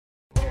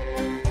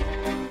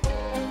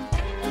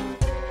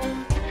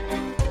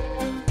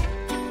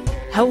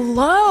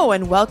Hello,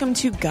 and welcome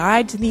to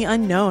Guide to the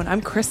Unknown. I'm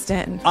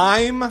Kristen.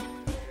 I'm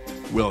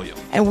William.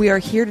 And we are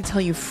here to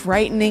tell you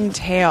frightening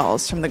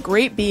tales from the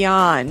great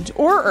beyond,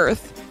 or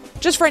Earth.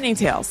 Just frightening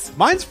tales.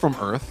 Mine's from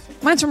Earth.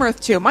 Mine's from Earth,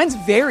 too. Mine's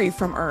very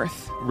from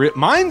Earth.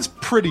 Mine's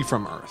pretty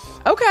from Earth.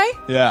 Okay.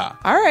 Yeah.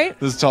 All right.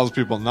 This tells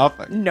people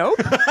nothing. Nope.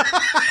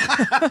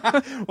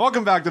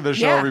 Welcome back to the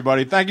show,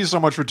 everybody. Thank you so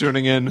much for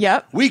tuning in.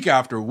 Yep. Week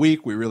after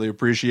week. We really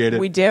appreciate it.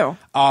 We do.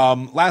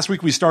 Last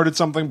week we started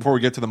something before we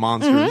get to the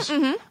monsters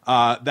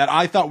that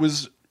I thought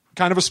was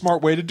kind of a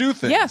smart way to do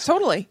things. Yeah,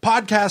 totally.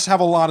 Podcasts have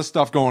a lot of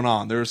stuff going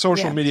on. There are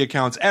social media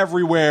accounts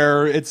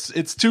everywhere.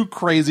 It's too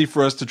crazy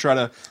for us to try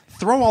to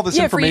throw all this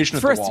information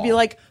at the wall. For us to be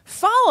like,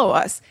 follow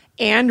us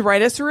and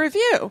write us a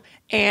review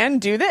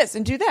and do this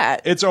and do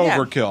that. It's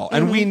overkill,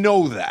 and we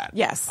know that.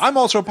 Yes. I'm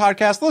also a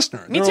podcast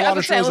listener. Me there too. are a lot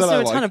of shows I listen that to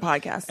I a ton like,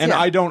 of podcasts. and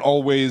I don't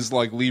always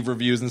leave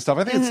reviews and stuff.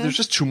 I think there's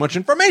just too much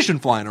information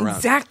flying around.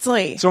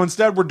 Exactly. So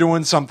instead, we're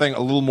doing something a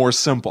little more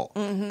simple.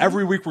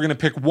 Every week, we're going to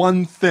pick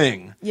one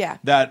thing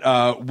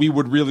that we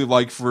would really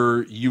like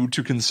for you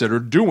to consider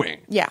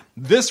doing. Yeah.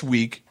 This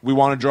week, we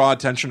want to draw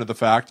attention to the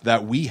fact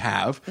that we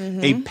have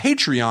a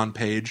Patreon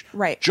page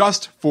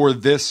just for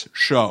this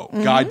show,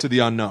 Guide to the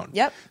Unknown.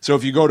 Yep. So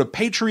if you go to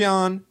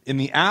Patreon in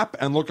the app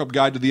and look up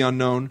Guide to the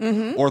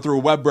Unknown, or through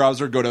a web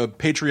browser, go to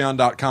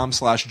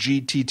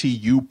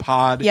patreon.com/GTTU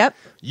pod. Yep.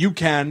 You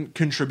can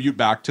contribute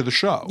back to the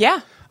show. Yeah.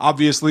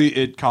 Obviously,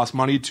 it costs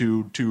money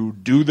to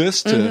do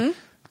this, to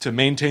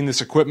maintain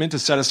this equipment, to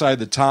set aside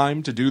the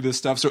time to do this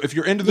stuff. So if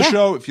you're into the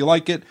show, if you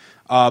like it,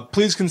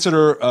 please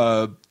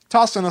consider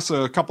tossing us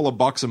a couple of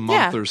bucks a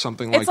month or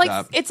something like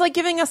that. It's like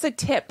giving us a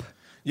tip.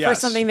 Yes. For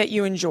something that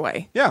you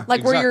enjoy. Yeah,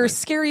 Like we're your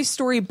exactly. scary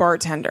story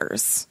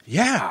bartenders.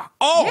 Yeah.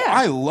 Oh, Yeah.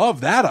 I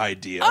love that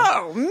idea.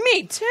 Oh,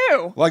 me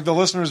too. Like the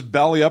listeners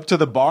belly up to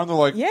the bar and they're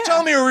like,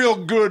 tell me a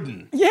real good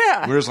one.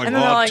 Yeah. We're just like, And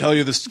then well, they're I'll like- tell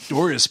you the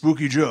story of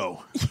Spooky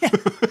Joe.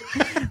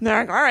 And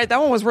they're like, all right,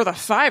 that one was worth a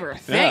 $5.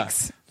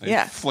 Thanks. They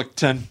Yeah. flick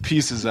 10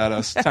 pieces at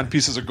us, 10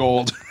 pieces of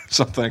gold or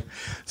something.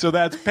 So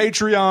that's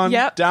Patreon.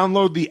 Yep.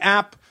 Download the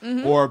app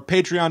or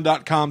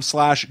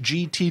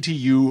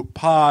patreon.com/GTTU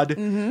pod.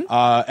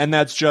 And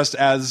that's just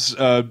as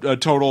a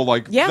total,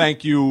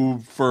 thank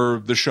you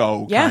for the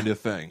show kind of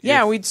thing.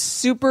 Yeah, If- we'd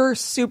super,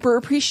 super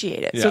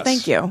appreciate it. So Yes.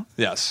 thank you.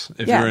 Yes,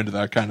 if Yeah. you're into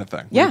that kind of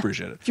thing. Yeah. We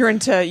appreciate it. If you're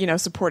into,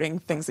 supporting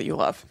things that you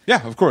love.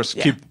 Yeah, of course.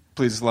 Yeah.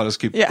 Please let us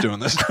keep Yeah. doing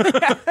this.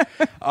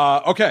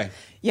 Okay.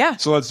 Yeah.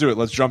 So let's do it.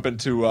 Let's jump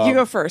into You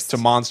go first. to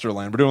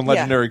Monsterland. We're doing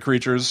legendary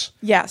creatures.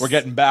 Yes. We're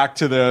getting back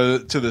to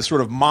the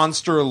sort of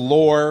monster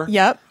lore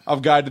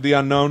of Guide to the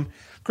Unknown.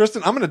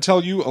 Kristen, I'm going to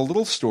tell you a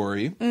little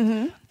story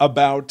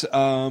about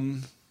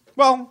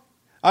well,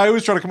 I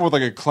always try to come up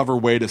with a clever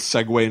way to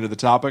segue into the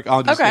topic.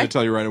 I'm just going to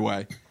tell you right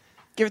away.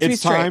 Give it to me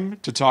It's straight. time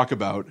to talk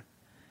about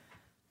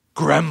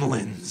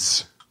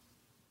Gremlins.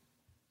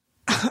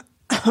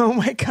 Oh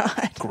my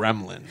God.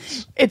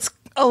 Gremlins. It's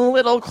a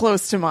little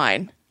close to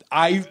mine.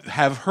 I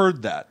have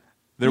heard that.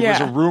 There was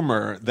Yeah. a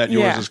rumor that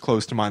yours Yeah. is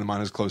close to mine and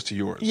mine is close to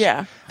yours.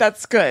 Yeah,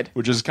 that's good.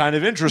 Which is kind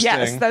of interesting.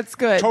 Yes, that's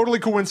good. Totally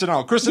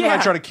coincidental. Kristen and I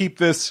Yeah. try to keep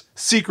this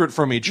secret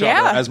from each Yeah.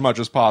 other as much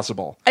as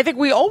possible. I think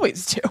we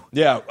always do.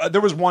 Yeah,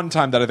 there was one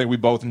time that I think we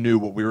both knew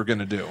what we were going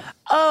to do.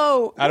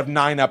 Oh. Out of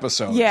 9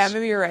 episodes. Yeah,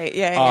 maybe you're right.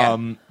 Yeah.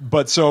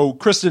 But so,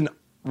 Kristen,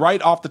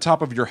 right off the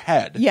top of your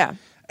head. Yeah.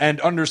 And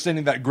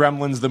understanding that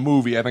Gremlins, the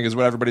movie, I think is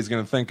what everybody's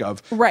going to think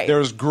of. Right.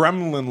 There's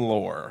gremlin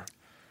lore.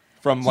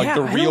 From Yeah,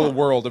 the I real don't-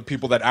 world of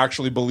people that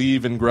actually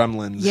believe in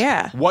gremlins.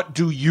 Yeah. What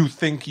do you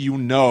think you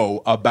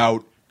know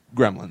about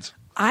gremlins?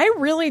 I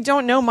really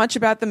don't know much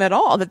about them at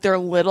all. That they're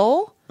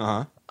little.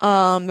 That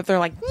they're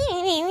like.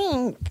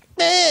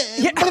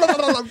 Yeah.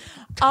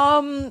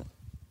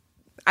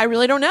 I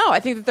really don't know. I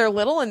think that they're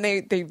little and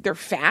they're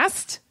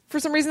fast. For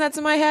some reason, that's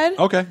in my head.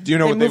 Okay. Do you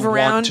know They what they move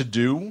around. want to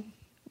do?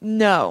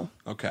 No.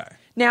 Okay.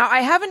 Now I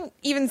haven't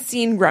even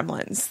seen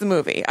Gremlins, the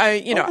movie. Oh,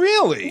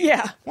 really?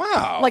 Yeah.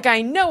 Wow. Like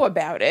I know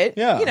about it.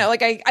 Yeah.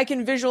 I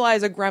can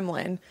visualize a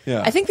gremlin.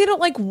 Yeah. I think they don't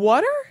like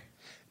water.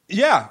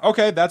 Yeah.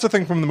 Okay. That's a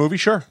thing from the movie.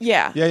 Sure.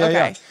 Yeah. Yeah.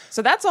 Okay.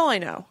 So that's all I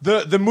know.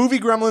 The movie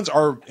Gremlins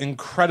are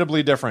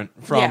incredibly different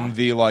from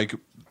the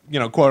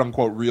quote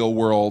unquote real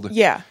world.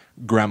 Yeah.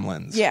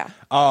 Gremlins. Yeah.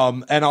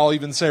 And I'll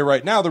even say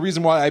right now, the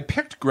reason why I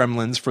picked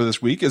Gremlins for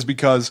this week is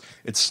because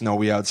it's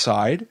snowy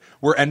outside.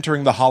 We're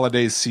entering the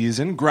holiday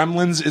season.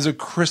 Gremlins is a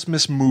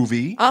Christmas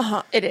movie.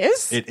 It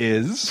is? It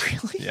is.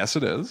 Really? Yes,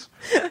 it is.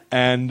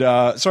 And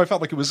so I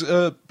felt like it was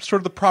sort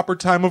of the proper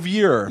time of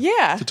year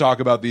to talk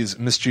about these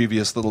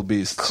mischievous little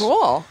beasts.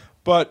 Cool.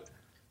 But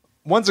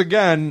once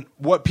again,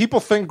 what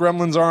people think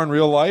Gremlins are in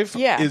real life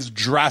is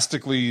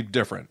drastically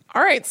different.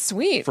 All right,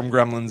 sweet. From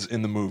Gremlins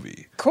in the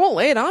movie. Cool,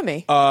 lay it on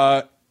me.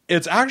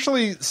 It's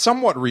actually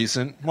somewhat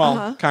recent.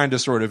 Well, kind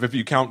of, sort of, if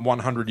you count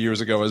 100 years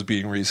ago as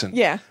being recent.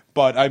 Yeah.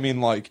 But, I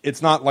mean,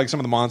 it's not like some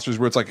of the monsters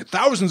where it's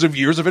thousands of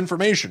years of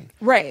information.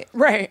 Right.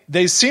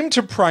 They seem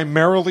to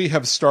primarily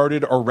have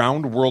started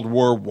around World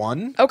War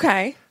I.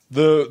 Okay.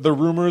 The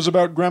rumors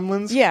about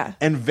Gremlins. Yeah.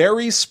 And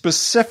very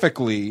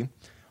specifically,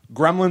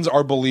 Gremlins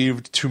are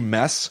believed to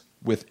mess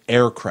with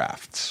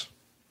aircrafts.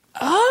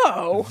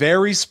 Oh.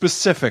 Very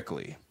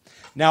specifically.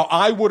 Now,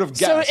 I would have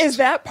guessed. So is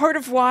that part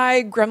of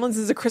why Gremlins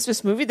is a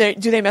Christmas movie?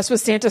 Do they mess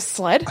with Santa's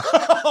sled?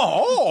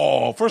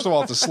 Oh, first of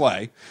all, it's a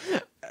sleigh.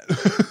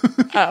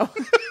 Oh.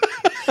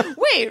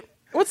 Wait,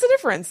 what's the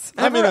difference?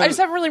 I just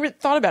haven't really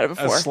thought about it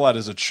before. A sled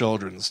is a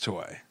children's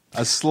toy.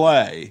 A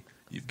sleigh,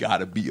 you've got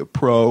to be a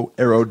pro.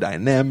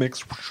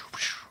 Aerodynamics.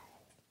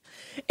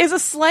 Is a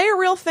sleigh a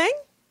real thing?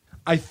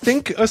 I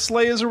think a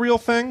sleigh is a real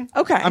thing.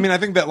 Okay. I mean, I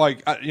think that,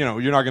 like,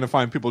 you're not going to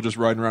find people just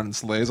riding around in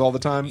sleighs all the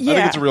time. Yeah. I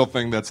think it's a real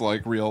thing that's,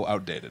 like, real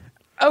outdated.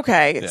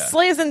 Okay. Yeah.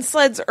 Sleighs and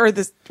sleds are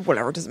this,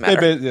 whatever, doesn't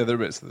matter. They're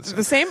basically the same.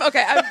 The same?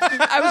 Okay.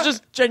 I was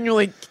just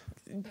genuinely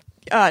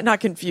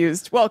not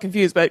confused. Well,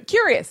 confused, but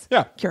curious.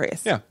 Yeah.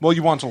 Curious. Yeah. Well,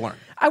 you want to learn.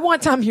 I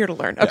want Tom here to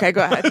learn. Okay,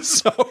 go ahead.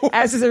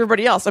 As is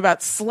everybody else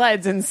about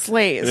sleds and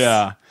sleighs.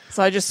 Yeah.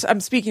 So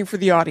I'm speaking for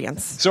the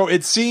audience. So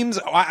it seems,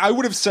 I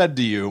would have said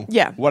to you,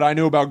 what I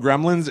knew about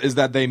Gremlins is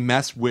that they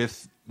mess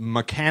with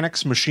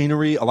mechanics,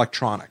 machinery,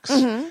 electronics.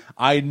 Mm-hmm.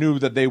 I knew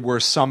that they were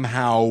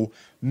somehow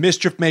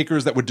mischief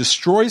makers that would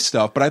destroy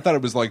stuff, but I thought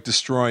it was like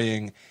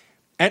destroying,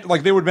 and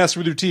like they would mess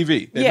with your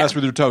TV, they'd mess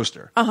with your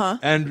toaster.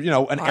 And,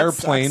 an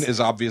airplane is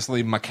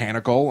obviously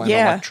mechanical and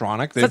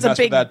electronic. They'd mess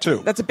with that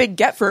too. That's a big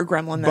get for a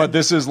gremlin then. But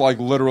this is like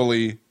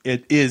literally,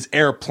 it is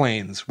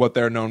airplanes, what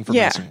they're known for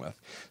messing with.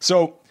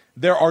 So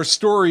there are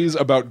stories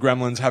about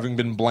gremlins having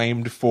been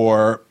blamed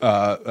for,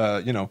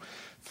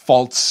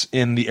 faults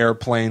in the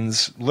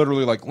airplanes.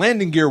 Literally, like,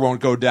 landing gear won't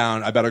go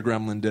down. I bet a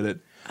gremlin did it.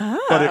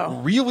 Oh. But it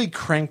really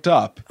cranked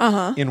up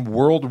in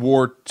World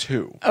War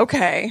II.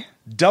 Okay.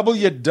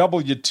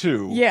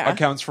 WW2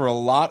 accounts for a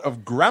lot of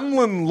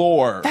gremlin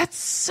lore. That's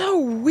so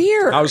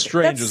weird. How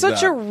strange is that?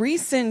 That's such a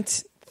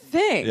recent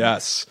thing.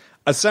 Yes.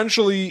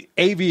 Essentially,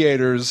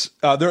 aviators,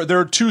 there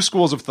are two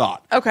schools of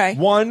thought. Okay.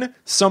 One,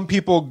 some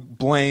people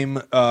blame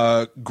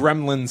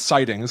gremlin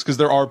sightings, because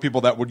there are people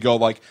that would go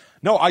like,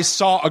 no, I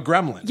saw a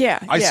gremlin.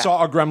 I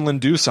saw a gremlin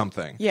do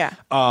something. Yeah.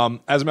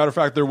 As a matter of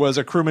fact, there was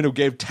a crewman who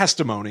gave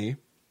testimony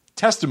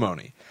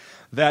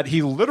that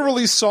he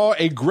literally saw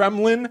a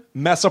gremlin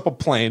mess up a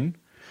plane,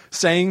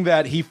 saying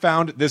that he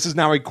found, this is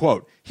now a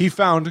quote, he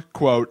found,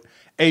 quote,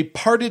 a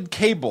parted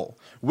cable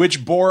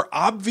which bore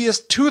obvious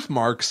tooth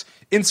marks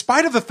in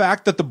spite of the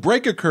fact that the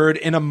break occurred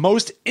in a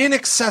most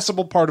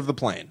inaccessible part of the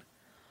plane.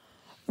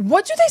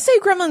 What do they say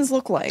gremlins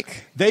look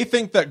like? They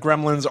think that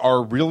gremlins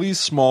are really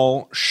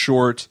small,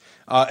 short,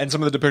 and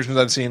some of the depictions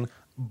I've seen,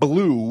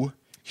 blue,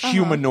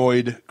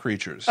 humanoid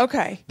creatures.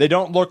 Okay. They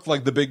don't look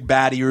like the big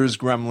bat ears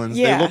gremlins.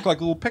 Yeah. They look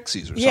like little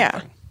pixies or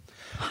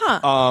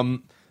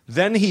something.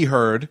 Then he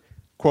heard,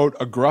 quote,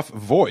 a gruff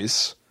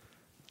voice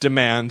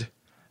demand,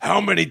 "How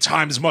many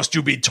times must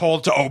you be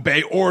told to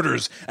obey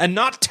orders and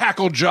not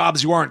tackle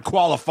jobs you aren't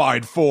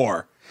qualified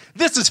for?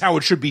 This is how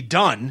it should be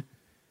done."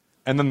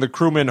 And then the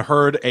crewman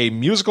heard a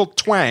musical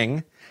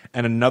twang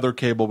and another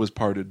cable was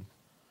parted.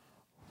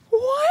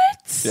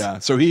 What? Yeah,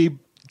 so he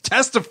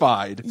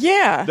testified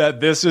that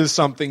this is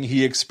something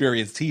he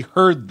experienced. He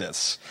heard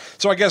this.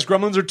 So I guess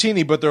gremlins are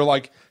teeny, but they're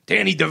like,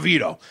 Danny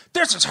DeVito,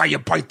 this is how you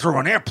bite through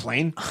an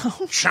airplane.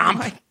 Chomp.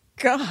 My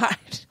God.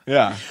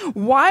 Yeah.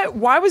 Why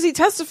was he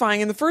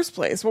testifying in the first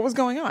place? What was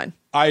going on?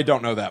 I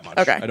don't know that much.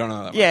 Okay. I don't know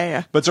that much.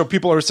 Yeah. But so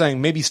people are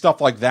saying maybe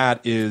stuff like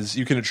that is,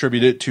 you can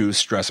attribute it to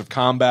stress of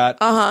combat.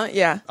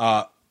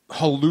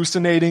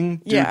 Hallucinating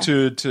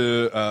due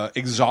to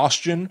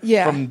exhaustion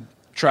from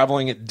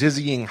traveling at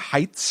dizzying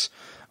heights.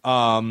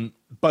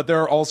 But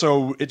there are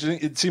also,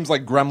 it seems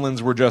like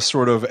gremlins were just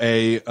sort of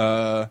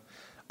a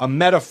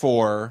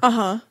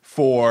metaphor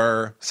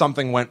for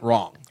something went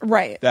wrong.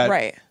 Right.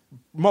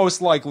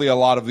 Most likely a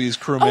lot of these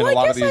crewmen, a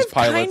lot of these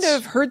pilots. I've kind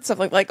of heard stuff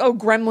like,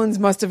 gremlins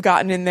must have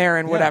gotten in there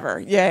and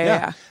whatever.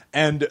 Yeah.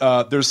 And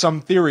there's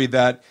some theory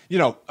that,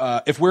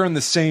 if we're in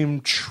the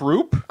same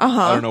troop,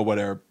 I don't know what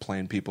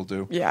airplane people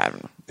do. Yeah, I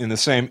don't know. In the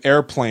same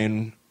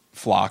airplane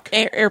flock.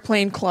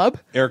 Airplane club?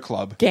 Air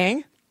club.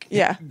 Gang?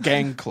 Yeah.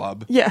 Gang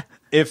club. Yeah.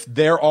 If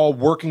they're all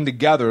working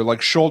together,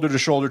 like shoulder to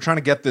shoulder, trying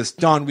to get this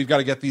done, we've got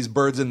to get these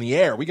birds in the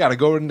air. We got to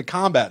go into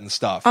combat and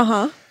stuff.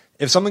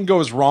 If something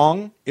goes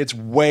wrong, it's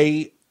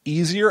way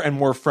easier and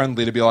more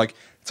friendly to be like,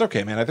 it's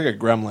okay, man, I think a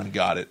gremlin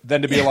got it,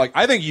 than to be like,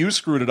 I think you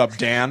screwed it up,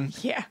 Dan.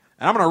 Yeah.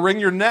 And I'm going to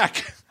wring your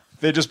neck.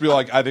 They'd just be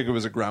like, I think it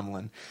was a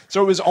gremlin.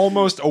 So it was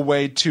almost a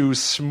way to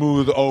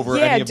smooth over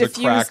any of the cracks.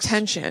 Diffuse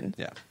tension.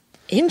 Yeah.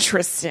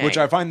 Interesting. Which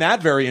I find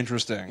that very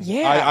interesting.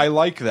 Yeah. I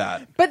like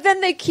that. But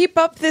then they keep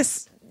up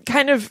this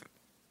kind of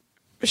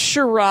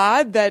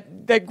charade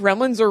that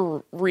gremlins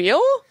are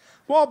real?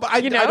 Well, but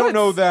I don't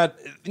know that,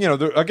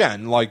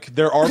 again, like,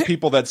 there are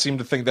people that seem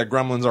to think that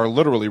gremlins are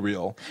literally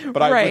real.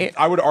 But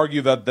I would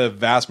argue that the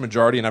vast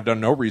majority, and I've done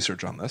no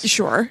research on this.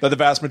 Sure. That the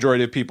vast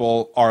majority of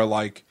people are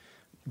like,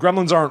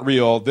 Gremlins aren't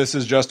real. This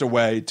is just a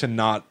way to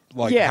not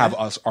have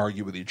us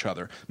argue with each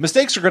other.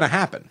 Mistakes are going to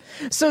happen.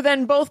 So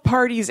then both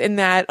parties in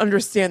that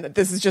understand that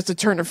this is just a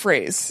turn of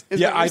phrase.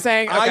 Is what you're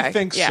saying? Okay. I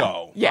think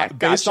so. Yeah,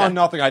 based on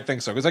nothing, I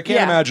think so. Because I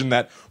can't imagine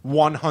that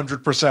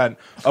 100%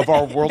 of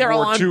our World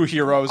War II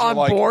heroes are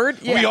like, board?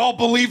 Yeah. We all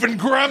believe in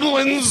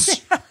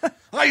gremlins.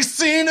 I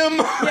seen them.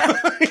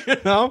 You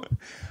know?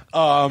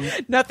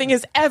 Nothing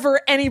is ever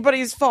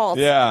anybody's fault.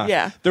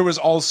 Yeah. There was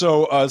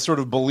also a sort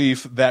of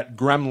belief that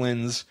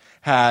gremlins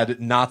had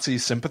Nazi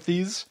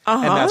sympathies,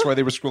 and that's why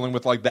they were scrolling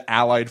with like the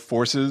Allied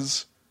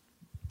forces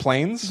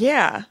planes.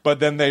 Yeah. But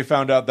then they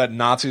found out that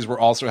Nazis were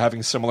also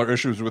having similar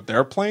issues with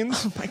their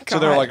planes. Oh my God. So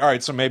they were like, all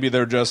right, so maybe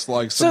they're just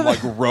like some like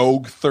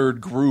rogue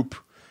third group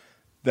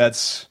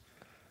that's,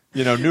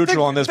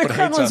 neutral on this, but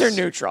hates us. The Gremlins are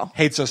neutral.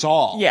 Hates us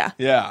all. Yeah.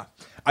 Yeah.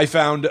 I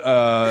found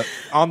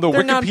on the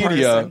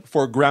Wikipedia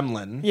for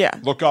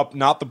gremlin, look up,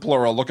 not the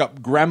plural, look up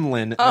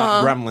gremlin,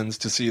 not gremlins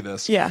to see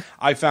this. Yeah.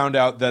 I found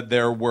out that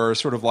there were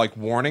sort of like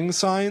warning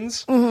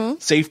signs,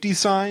 safety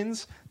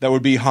signs that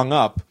would be hung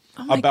up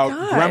about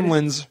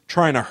gremlins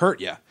trying to hurt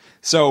you.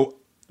 So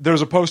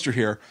there's a poster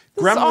here.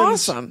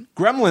 Awesome.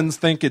 Gremlins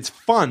think it's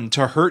fun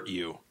to hurt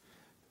you.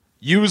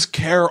 Use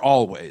care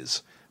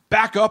always.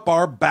 Back up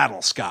our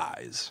battle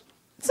skies.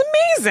 It's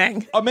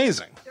amazing.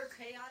 Amazing.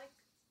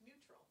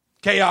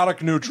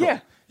 Chaotic neutral.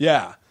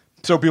 Yeah.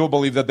 So people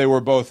believe that they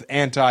were both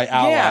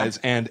anti-allies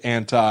and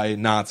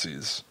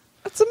anti-Nazis.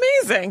 That's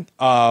amazing.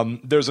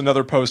 There's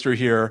another poster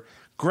here.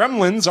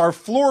 Gremlins are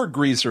floor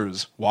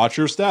greasers. Watch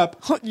your step.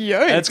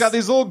 Yikes. And it's got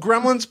these little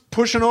gremlins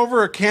pushing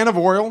over a can of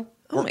oil.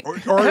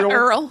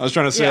 Earl. I was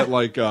trying to say it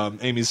like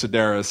Amy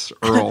Sedaris.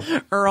 Earl.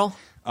 Earl.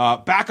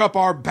 Back up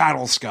our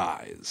battle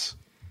skies.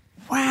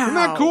 Wow. Isn't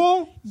that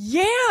cool?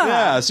 Yeah.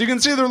 Yeah, so you can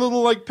see their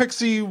little like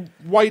pixie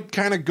white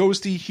kind of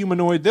ghosty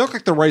humanoid. They look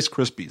like the Rice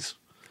Krispies.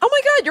 Oh my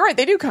God, you're right.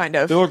 They do kind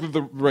of. They look like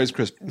the Rice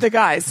Krispies. The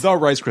guys. The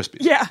Rice Krispies.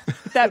 Yeah.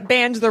 That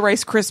band, the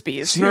Rice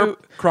Krispies.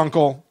 Snurp,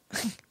 Crunkle.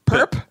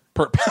 Perp.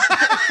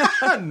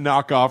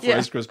 Knockoff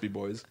Rice Krispie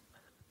boys.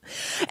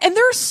 And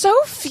there are so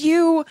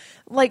few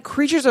like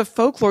creatures of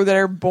folklore that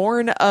are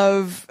born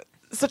of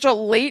such a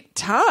late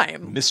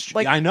time.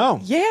 I know.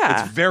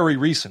 Yeah. It's very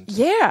recent.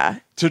 Yeah.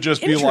 To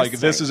just be like,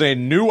 this is a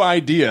new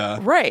idea.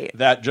 Right.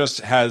 That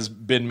just has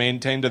been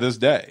maintained to this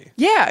day.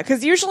 Yeah,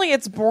 because usually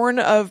it's born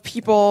of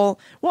people,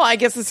 well, I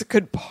guess this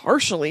could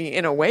partially,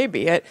 in a way,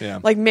 be it. Yeah.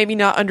 Like maybe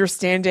not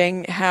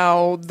understanding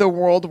how the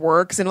world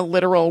works in a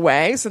literal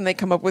way. So then they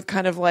come up with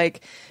kind of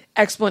like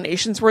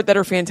explanations for it that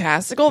are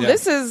fantastical. Yeah.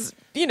 This is,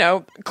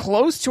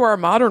 close to our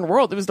modern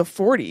world. It was the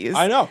 40s.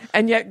 I know.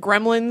 And yet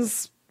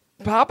gremlins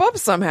pop up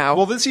somehow.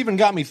 Well, this even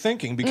got me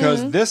thinking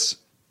because this,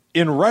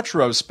 in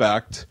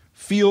retrospect,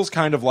 feels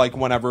kind of like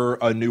whenever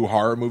a new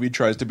horror movie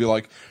tries to be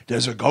like,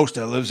 there's a ghost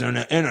that lives in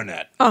the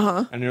internet.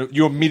 And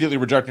you immediately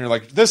reject and you're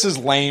like, this is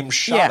lame,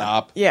 shut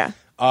up. Yeah.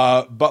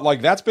 But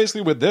like that's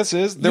basically what this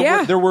is.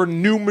 There were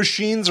new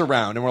machines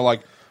around and we're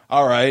like,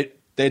 all right,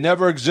 they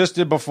never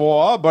existed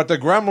before, but the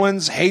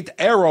gremlins hate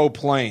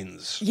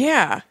aeroplanes.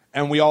 Yeah.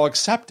 And we all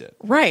accept it.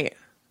 Right.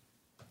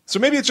 So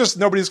maybe it's just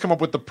nobody's come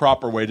up with the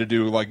proper way to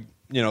do like,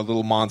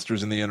 little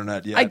monsters in the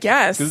internet yet. I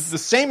guess. Because it's the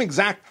same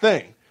exact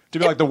thing. To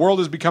be like, the world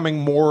is becoming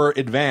more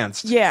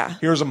advanced. Yeah.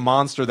 Here's a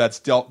monster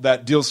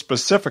that deals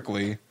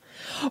specifically,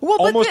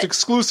 almost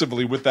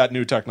exclusively with that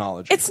new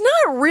technology. It's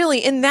not really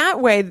in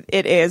that way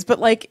it is, but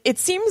like it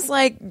seems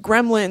like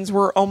gremlins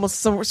were almost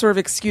some sort of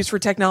excuse for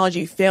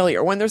technology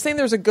failure. When they're saying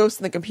there's a ghost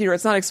in the computer,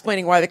 it's not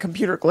explaining why the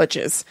computer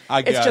glitches.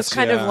 It's just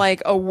kind of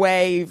like a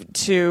way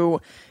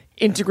to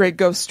integrate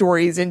ghost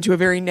stories into a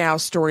very now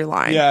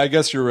storyline. Yeah, I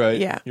guess you're right.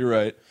 Yeah. You're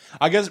right.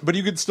 I guess, but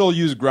you could still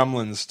use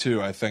gremlins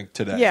too, I think,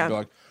 today. Yeah. Be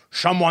like,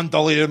 someone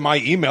deleted my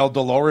email,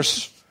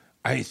 Dolores.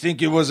 I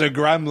think it was a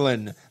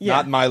gremlin,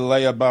 not my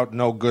layabout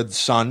no good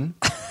son.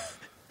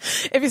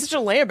 If he's such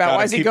a layabout,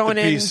 why is he going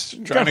in?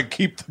 Trying to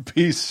keep the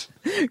peace.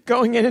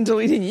 Going in and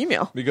deleting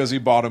email. Because he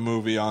bought a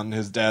movie on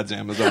his dad's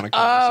Amazon account.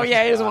 Oh,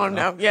 yeah, he doesn't want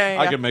to know. Yeah.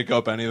 I can make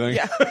up anything.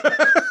 Yeah.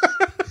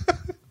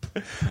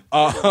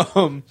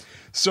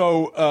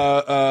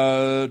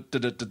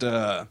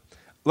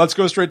 Let's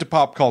go straight to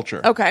pop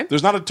culture. Okay.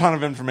 There's not a ton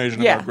of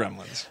information about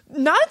gremlins.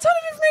 Not a ton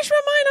of information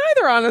about mine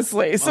either,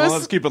 honestly. So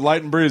let's keep it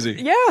light and breezy.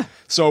 Yeah.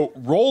 So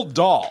Roald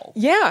Dahl,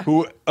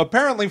 who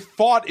apparently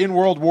fought in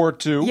World War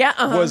II,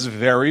 was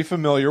very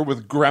familiar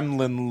with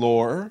gremlin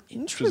lore,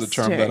 which is a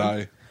term that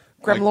I...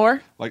 Gremlore?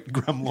 Like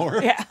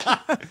gremlore?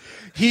 Yeah.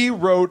 He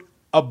wrote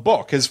a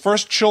book, his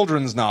first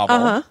children's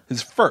novel,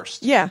 his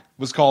first,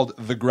 was called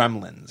The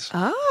Gremlins.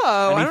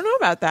 Oh, I don't know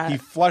about that. He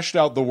fleshed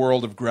out the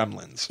world of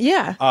gremlins.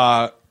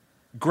 Yeah.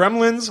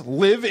 Gremlins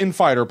live in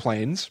fighter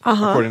planes,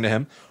 according to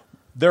him.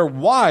 Their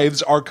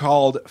wives are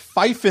called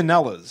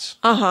Fifinellas.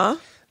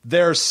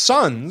 Their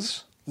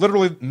sons,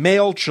 literally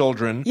male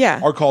children,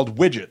 are called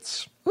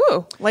widgets.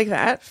 Ooh, like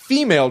that.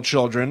 Female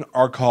children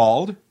are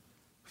called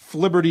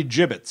Flibberty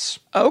Gibbets.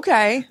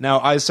 Okay. Now,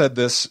 I said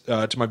this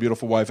to my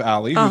beautiful wife,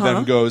 Allie, who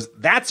then goes,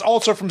 that's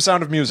also from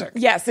Sound of Music.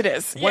 Yes, it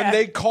is. When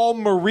they call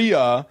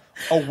Maria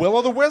a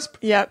will-o'-the-wisp,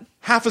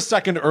 half a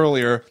second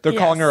earlier, they're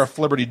calling her a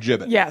Flibberty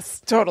Gibbet.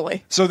 Yes,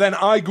 totally. So then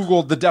I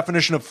Googled the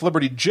definition of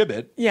Flibberty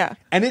Gibbet. Yeah.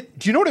 And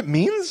do you know what it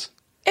means?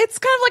 It's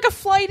kind of like a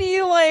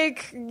flighty,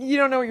 like, you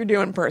don't know what you're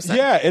doing person.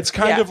 Yeah, it's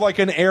kind of like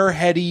an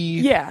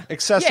airheady,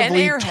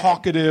 excessively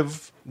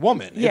talkative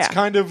woman. It's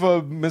kind of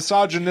a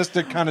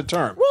misogynistic kind of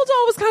term. Roald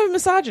Dahl was kind of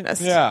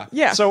misogynist.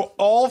 Yeah. So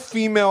all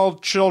female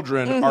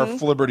children are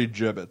Flibberty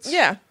Gibbets.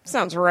 Yeah,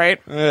 sounds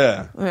right.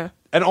 Yeah.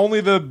 And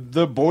only the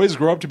boys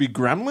grow up to be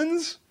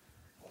gremlins?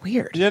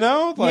 Weird. You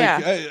know? Like,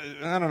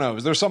 I don't know.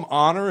 Is there some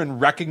honor in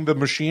wrecking the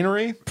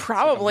machinery?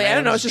 Probably. I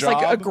don't know. It's just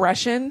like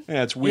aggression.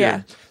 Yeah, it's weird.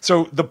 Yeah.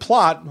 So the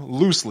plot,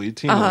 loosely,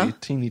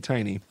 teeny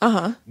tiny.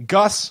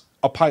 Gus,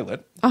 a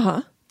pilot.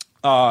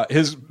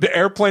 The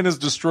airplane is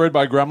destroyed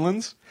by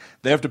gremlins.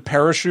 They have to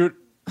parachute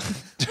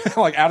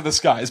like out of the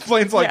sky. His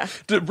plane's like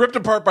ripped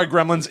apart by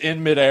gremlins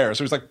in midair.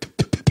 So he's like,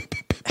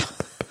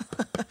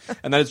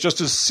 and then it's just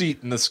his seat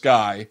in the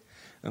sky.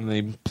 And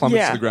they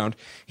plummet to the ground.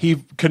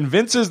 He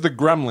convinces the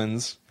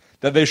gremlins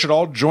that they should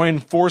all join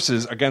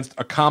forces against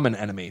a common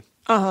enemy.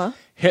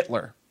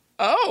 Hitler.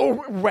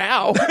 Oh,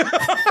 wow.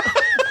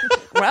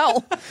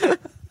 Well,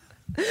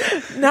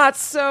 not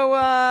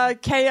so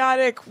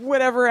chaotic,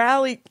 whatever,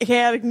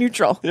 chaotic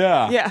neutral.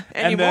 Yeah.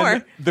 Anymore.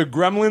 And then the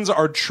gremlins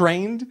are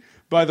trained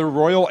by the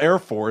Royal Air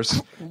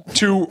Force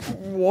to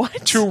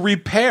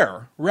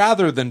repair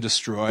rather than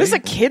destroy. This is a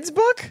kid's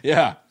book?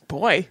 Yeah.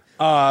 Boy.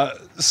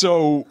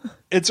 So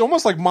it's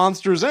almost like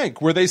Monsters,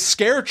 Inc., where they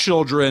scare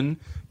children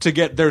to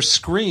get their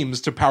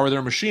screams to power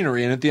their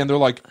machinery. And at the end, they're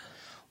like,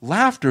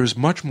 laughter's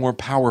much more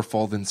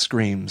powerful than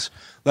screams.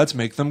 Let's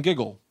make them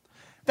giggle.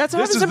 That's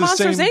what happens in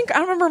Monsters, Inc.? I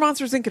don't remember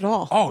Monsters, Inc. at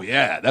all. Oh,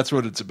 yeah. That's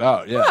what it's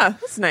about. Yeah. Ah,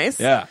 that's nice.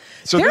 Yeah.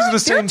 So this is the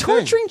same thing. They're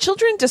torturing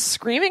children to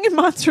screaming in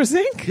Monsters,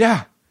 Inc.?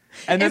 Yeah.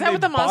 And is then that what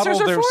the monsters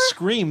bottle are their for?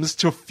 screams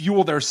to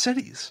fuel their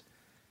cities.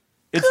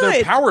 It's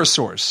their power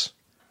source.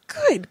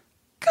 Good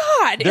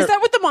God. Is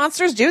that what the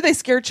monsters do? They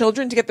scare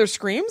children to get their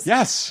screams?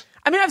 Yes.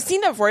 I mean, I've seen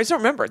that before. I just don't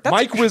remember.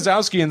 Mike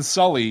Wazowski and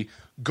Sully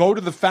go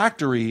to the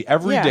factory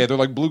every day. They're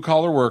like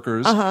blue-collar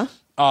workers.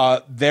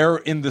 They're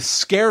in the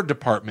scare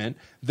department.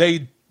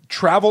 They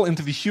travel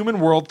into the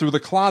human world through the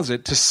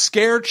closet to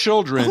scare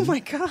children. Oh, my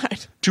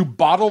God. To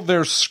bottle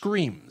their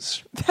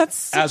screams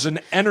as an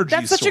energy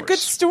source. That's such a good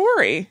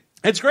story.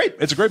 It's great.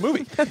 It's a great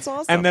movie. That's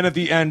awesome. And then at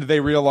the end, they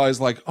realize,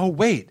 like, oh,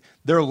 wait,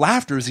 their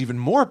laughter is even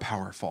more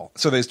powerful.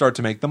 So they start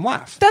to make them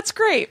laugh. That's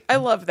great. I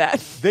love that.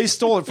 They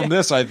stole it from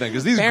this, I think,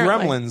 because these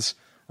gremlins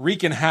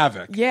wreaking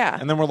havoc. Yeah.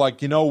 And then we're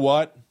like, you know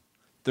what?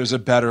 There's a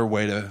better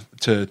way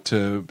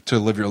to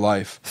live your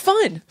life.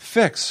 Fun.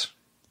 Fix.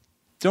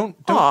 Don't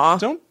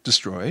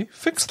destroy.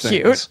 Fix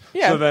things. Cute.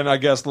 Yeah. So then I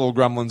guess little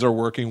gremlins are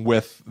working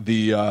with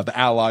the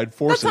Allied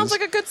forces. That sounds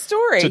like a good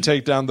story. To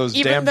take down those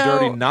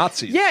dirty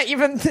Nazis. Yeah,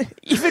 even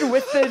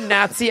with the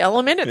Nazi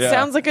element, it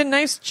sounds like a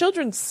nice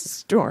children's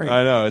story.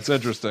 I know. It's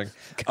interesting.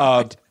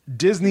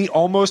 Disney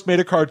almost made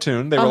a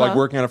cartoon. They were like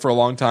working on it for a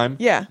long time.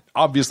 Yeah.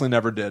 Obviously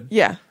never did.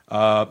 Yeah.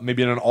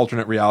 Maybe in an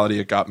alternate reality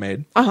it got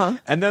made.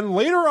 And then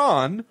later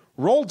on,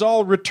 Roald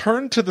Dahl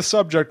returned to the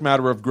subject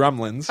matter of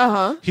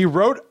gremlins. He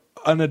wrote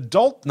an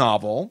adult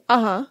novel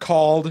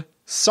called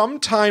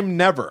Sometime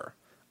Never,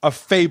 A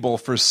Fable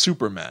for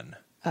Supermen.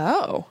 Oh.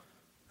 All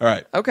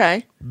right.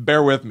 Okay.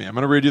 Bear with me. I'm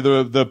going to read you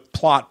the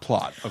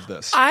plot of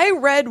this. I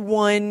read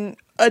one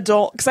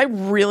adult, because I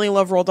really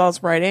love Roald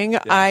Dahl's writing.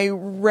 Yeah. I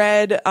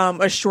read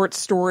a short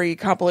story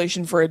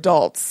compilation for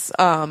adults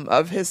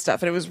of his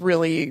stuff, and it was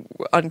really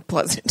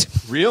unpleasant.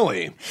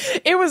 Really?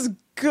 It was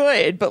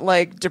good, but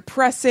like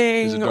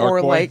depressing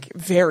or boy? Like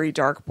very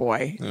dark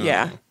boy.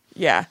 Oh.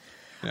 Yeah.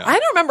 I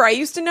don't remember. I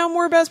used to know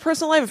more about his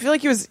personal life. I feel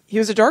like he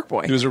was a dark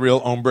boy. He was a real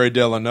hombre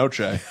de la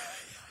noche.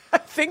 I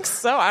think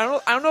so. I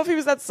don't know if he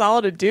was that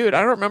solid a dude.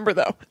 I don't remember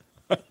though.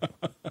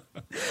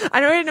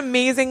 I know he had an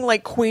amazing,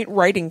 like, quaint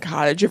writing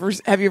cottage.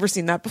 Have you ever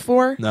seen that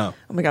before? No.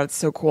 Oh my God, it's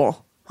so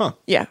cool. Huh.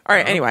 Yeah. All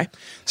right. Anyway.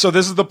 So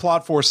this is the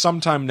plot for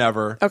Sometime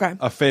Never. Okay.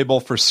 A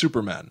Fable for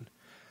Supermen.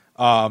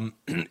 In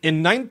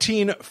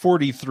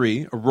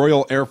 1943, a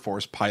Royal Air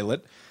Force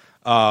pilot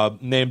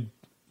named,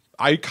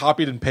 I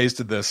copied and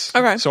pasted this.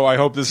 Okay. So I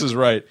hope this is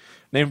right.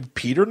 Named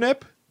Peter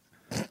Nip.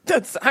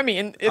 It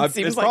seems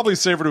it's like probably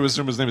safer to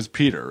assume his name is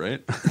Peter,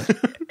 right?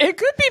 It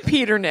could be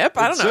Peter Nip.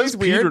 I don't know. He's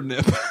weird.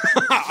 Peter Nip.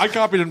 I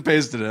copied and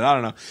pasted it. I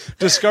don't know.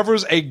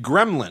 Discovers a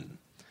gremlin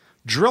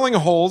drilling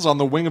holes on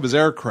the wing of his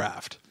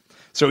aircraft.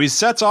 So he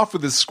sets off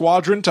with his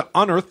squadron to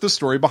unearth the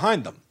story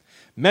behind them.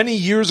 Many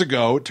years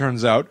ago, it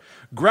turns out,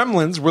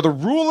 gremlins were the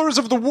rulers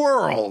of the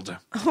world.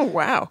 Oh,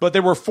 wow. But they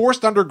were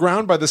forced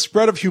underground by the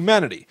spread of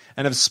humanity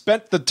and have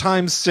spent the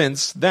time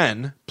since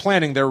then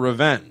planning their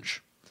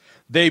revenge.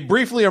 They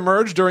briefly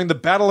emerged during the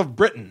Battle of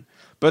Britain,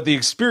 but the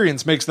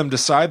experience makes them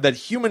decide that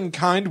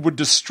humankind would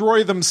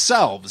destroy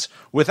themselves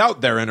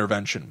without their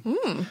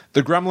intervention.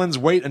 The gremlins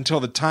wait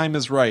until the time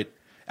is right,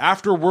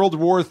 after World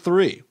War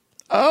III.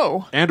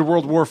 Oh. And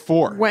World War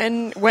IV.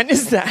 When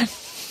is that?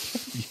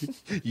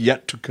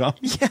 Yet to come.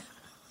 Yeah.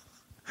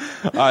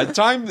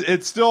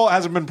 It still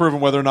hasn't been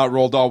proven whether or not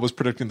Roald Dahl was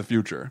predicting the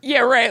future.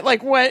 Yeah, right.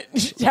 Like what?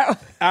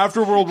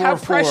 After World War IV.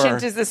 How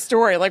prescient is this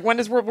story? Like when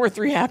does World War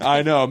III happen?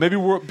 I know. Maybe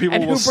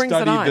people will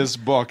study this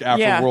book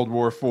after World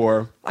War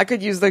IV. I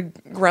could use the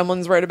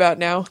Gremlins right about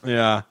now.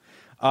 Yeah.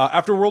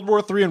 After World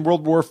War III and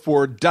World War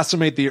IV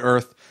decimate the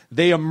Earth,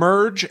 they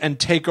emerge and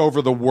take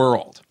over the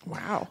world.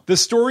 Wow. The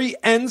story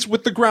ends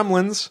with the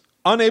Gremlins,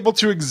 unable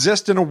to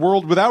exist in a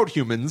world without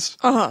humans,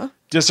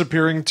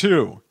 disappearing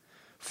too.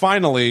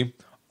 Finally,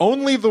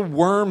 only the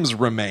worms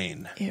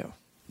remain. Ew.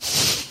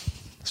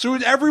 So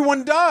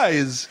everyone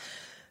dies.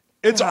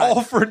 It's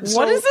all for...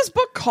 What is this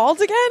book called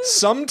again?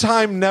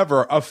 Sometime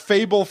Never, A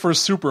Fable for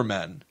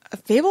Supermen. A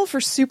Fable for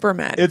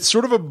Supermen. It's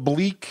sort of a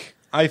bleak,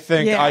 I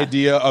think,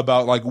 idea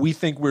about, like, we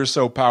think we're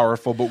so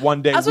powerful, but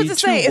one day we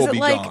too will be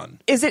gone.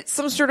 Is it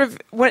some sort of...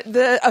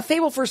 A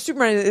Fable for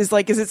Supermen is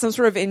like, is it some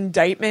sort of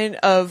indictment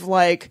of,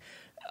 like...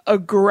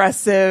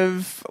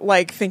 aggressive,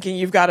 like thinking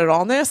you've got it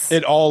all-ness?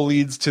 It all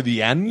leads to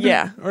the end,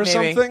 or maybe.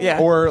 Something,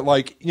 or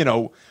like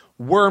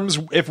worms.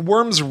 If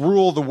worms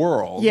rule the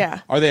world,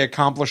 are they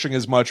accomplishing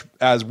as much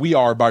as we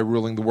are by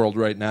ruling the world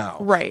right now?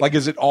 Right. Like,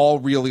 is it all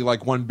really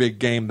like one big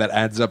game that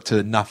adds up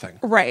to nothing?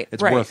 Right.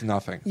 It's worth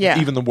nothing. Yeah.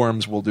 Even the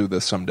worms will do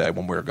this someday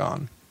when we're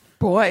gone.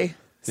 Boy,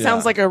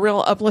 sounds like a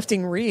real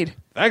uplifting read.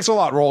 Thanks a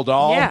lot, Roald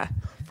Dahl. Yeah.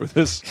 For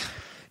this.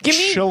 Give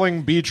me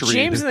chilling beach read.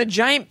 James and the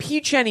Giant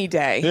Peach any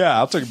day. Yeah,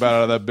 I'll take a bite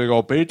out of that big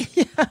old peach.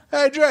 Yeah.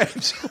 Hey,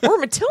 James. Or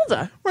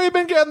Matilda. Where you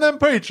been getting them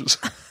peaches?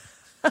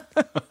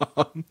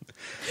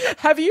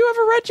 Have you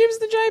ever read James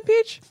and the Giant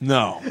Peach?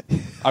 No.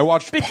 I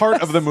watched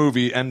part of the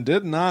movie and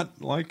did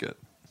not like it.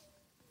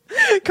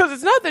 Because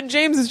it's not that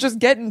James is just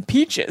getting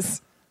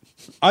peaches.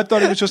 I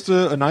thought he was just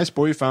a nice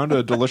boy who found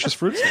a delicious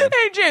fruit stand.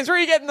 Hey, James, where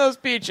are you getting those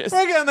peaches?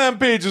 Where are you getting them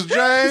peaches,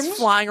 James? He's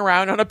flying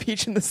around on a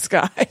peach in the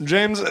sky.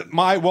 James,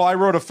 I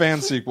wrote a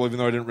fan sequel, even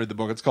though I didn't read the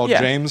book. It's called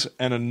James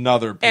and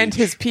Another Peach. And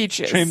His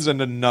Peaches. James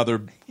and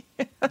Another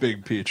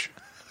Big Peach.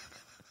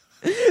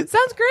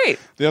 Sounds great.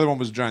 The other one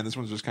was giant. This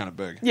one's just kind of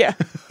big. Yeah.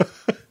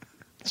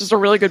 It's just a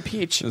really good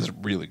peach. It's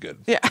really good.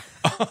 Yeah.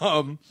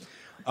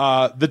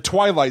 The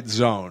Twilight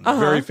Zone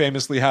very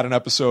famously had an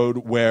episode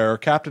where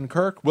Captain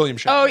Kirk, William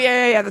Shatner. Oh,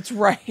 yeah, that's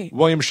right.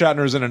 William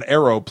Shatner's in an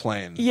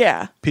aeroplane.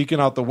 Yeah. Peeking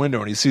out the window,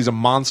 and he sees a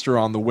monster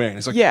on the wing.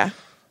 He's like,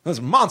 there's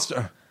a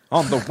monster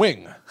on the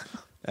wing.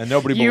 And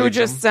nobody believes him. You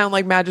just sound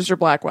like Magister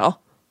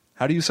Blackwell.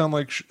 How do you sound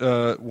like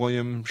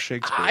William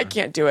Shakespeare? I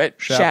can't do it.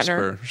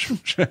 Shatner.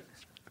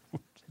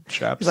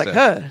 He's like,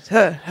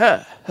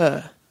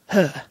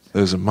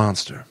 There's a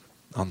monster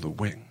on the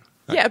wing.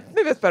 Yeah,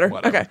 maybe that's better.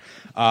 Whatever. Okay.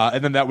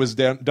 And then that was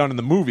done in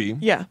the movie.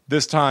 Yeah.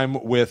 This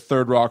time with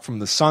Third Rock from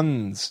the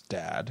Sun's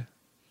dad.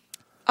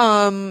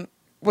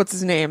 What's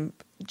his name?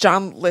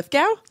 John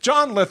Lithgow?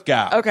 John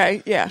Lithgow.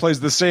 Okay, yeah. Plays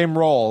the same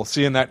role,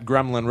 seeing that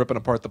gremlin ripping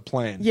apart the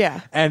plane.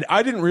 Yeah. And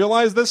I didn't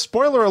realize this.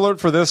 Spoiler alert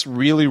for this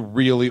really,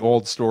 really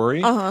old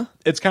story.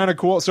 It's kind of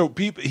cool. So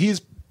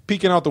he's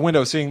peeking out the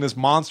window, seeing this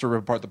monster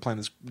rip apart the plane,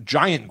 this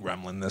giant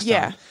gremlin this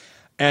time.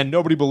 And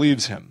nobody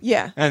believes him.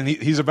 Yeah. And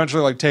he's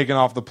eventually like taken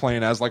off the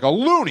plane as like a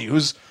loony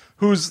who's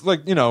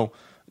like,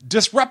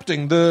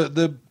 disrupting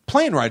the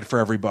plane ride for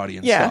everybody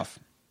and stuff.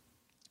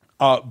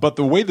 But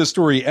the way the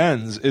story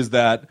ends is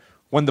that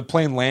when the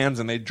plane lands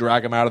and they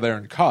drag him out of there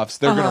in cuffs,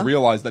 they're going to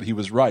realize that he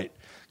was right.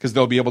 Because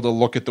they'll be able to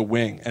look at the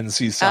wing and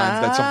see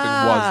signs that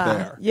something was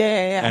there.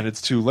 Yeah. And it's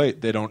too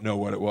late. They don't know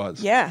what it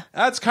was. Yeah.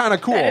 That's kind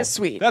of cool. That is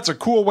sweet. That's a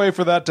cool way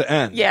for that to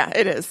end. Yeah,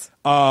 it is.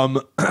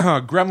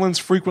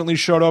 Gremlins frequently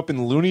showed up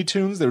in Looney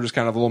Tunes. They were just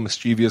kind of little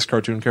mischievous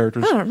cartoon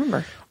characters. I don't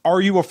remember. Are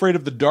You Afraid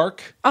of the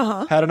Dark?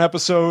 Had an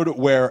episode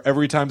where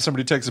every time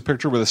somebody takes a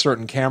picture with a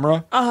certain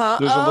camera,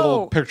 there's a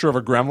little picture of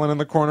a gremlin in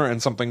the corner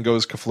and something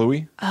goes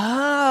kaflooey.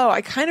 Oh,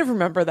 I kind of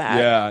remember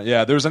that.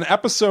 Yeah. There's an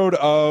episode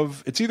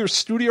of, it's either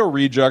Studio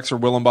Rejects or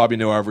Will and Bobby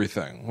Know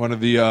Everything, one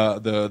of the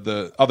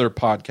other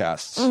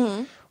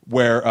podcasts,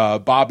 where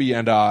Bobby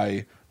and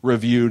I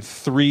reviewed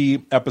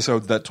 3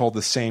 episodes that told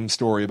the same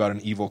story about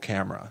an evil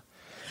camera.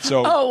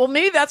 So, well,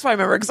 maybe that's why I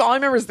remember, because all I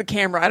remember is the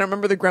camera. I don't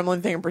remember the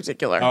gremlin thing in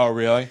particular. Oh,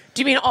 really?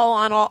 Do you mean all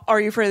Are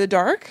You Afraid of the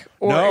Dark?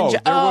 Or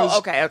no.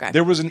 Okay.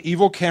 There was an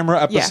evil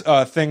camera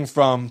thing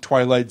from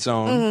Twilight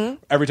Zone.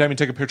 Every time you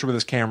take a picture with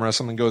this camera,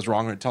 something goes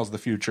wrong and it tells the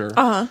future.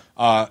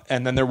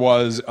 And then there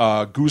was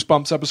a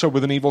Goosebumps episode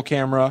with an evil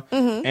camera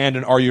and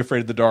an Are You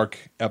Afraid of the Dark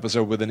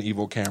episode with an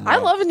evil camera. I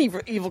love an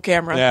evil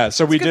camera. Yeah,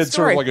 so we did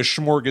sort of like a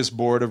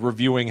smorgasbord of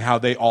reviewing how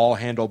they all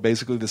handle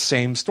basically the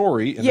same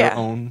story in their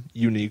own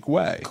unique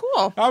way.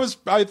 Cool.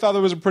 I thought it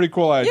was a pretty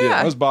cool idea. Yeah.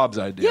 That was Bob's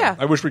idea. Yeah.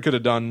 I wish we could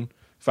have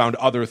found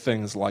other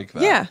things like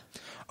that. Yeah.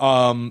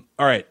 All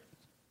right.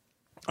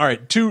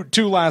 Two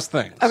last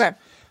things. Okay.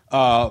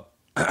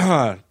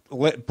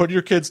 Put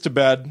your kids to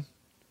bed,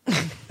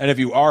 and if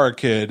you are a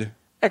kid,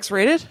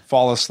 X-rated,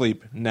 fall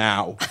asleep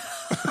now.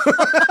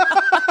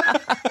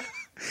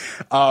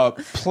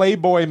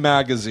 Playboy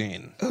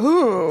magazine.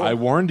 Ooh. I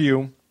warned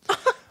you.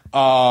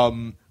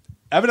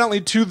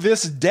 Evidently, to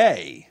this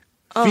day,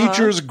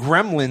 features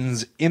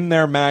Gremlins in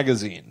their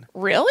magazine.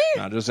 Really?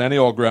 Not just any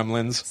old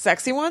Gremlins.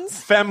 Sexy ones?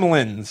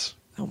 Femlins.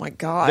 Oh my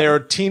God. They're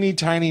teeny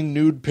tiny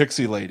nude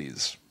pixie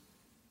ladies.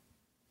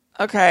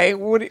 Okay,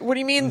 what do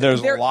you mean?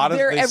 There's a lot of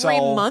they're every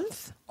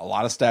month? A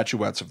lot of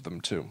statuettes of them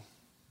too.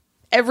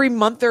 Every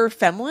month there are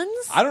femlins?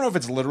 I don't know if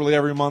it's literally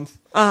every month.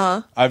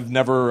 I've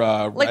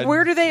never read,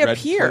 where do they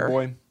appear?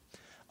 Playboy.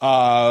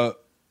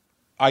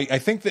 I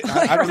think that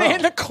I are don't they know.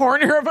 in the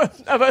corner of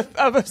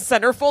a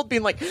centerfold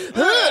being like,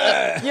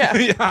 yeah.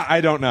 Yeah,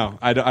 I don't know.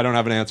 I don't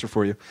have an answer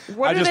for you.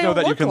 What I just know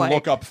that you can like?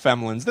 look up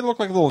femlins. They look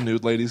like little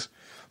nude ladies.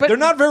 But they're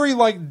not very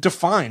like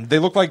defined. They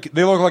look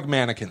like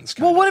mannequins.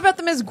 Well, what about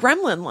them as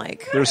gremlin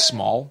like? They're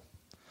small.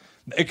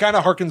 It kind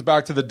of harkens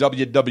back to the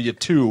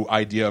WW2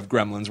 idea of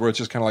Gremlins, where it's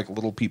just kind of like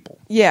little people.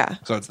 Yeah.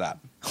 So it's that.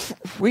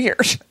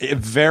 Weird. A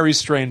very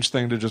strange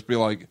thing to just be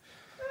like,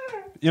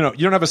 you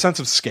don't have a sense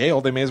of scale.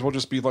 They may as well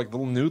just be like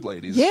little nude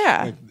ladies.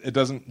 Yeah. Like,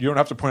 you don't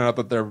have to point out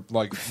that they're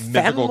like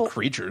mythical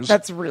creatures.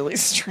 That's really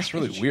strange. It's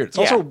really weird. It's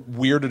also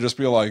weird to just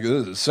be like, this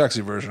is a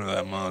sexy version of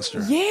that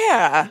monster.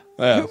 Yeah.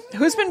 Yeah.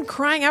 Who's been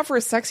crying out for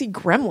a sexy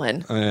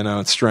gremlin? I know,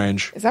 it's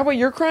strange. Is that what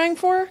you're crying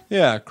for?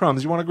 Yeah.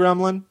 Crumbs, you want a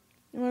gremlin?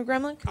 You want a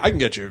gremlin? I can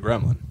get you a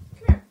gremlin.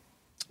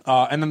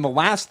 And then the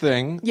last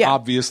thing,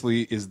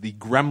 obviously, is the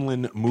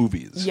Gremlin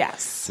movies.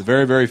 Yes. The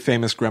very, very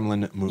famous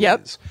Gremlin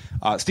movies.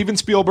 Yep. Steven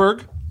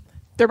Spielberg.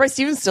 They're by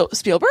Steven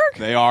Spielberg?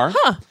 They are.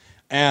 Huh.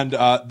 And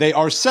they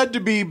are said to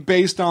be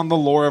based on the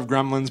lore of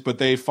Gremlins, but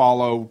they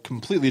follow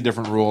completely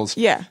different rules.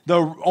 Yeah.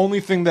 The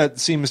only thing that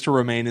seems to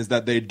remain is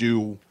that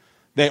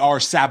they are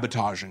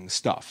sabotaging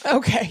stuff.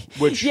 Okay.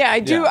 Which,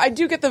 I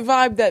do get the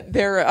vibe that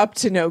they're up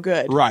to no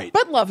good. Right.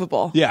 But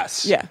lovable.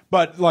 Yes. Yeah.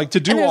 But like to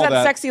do and there's all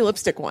that sexy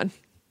lipstick one.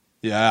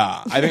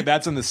 Yeah, I think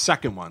that's in the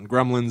second one,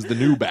 Gremlins, the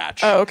new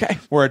batch. Oh, okay.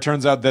 Where it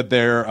turns out that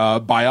their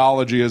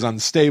biology is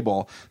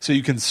unstable, so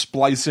you can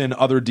splice in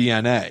other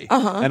DNA,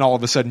 and all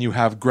of a sudden you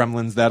have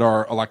Gremlins that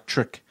are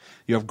electric.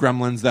 You have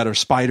Gremlins that are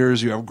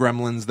spiders. You have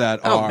Gremlins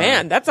that are... Oh,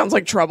 man, that sounds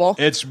like trouble.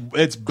 It's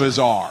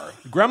bizarre.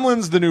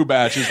 Gremlins, the new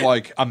batch, is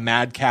like a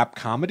madcap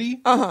comedy.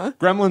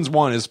 Gremlins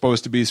 1 is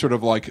supposed to be sort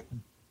of like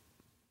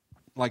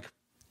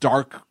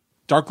darkly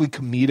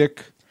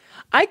comedic.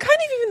 I kind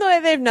of, even though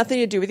they have nothing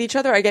to do with each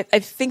other, I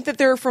think that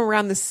they're from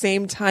around the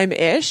same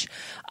time-ish.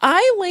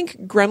 I link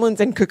Gremlins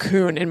and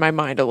Cocoon in my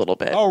mind a little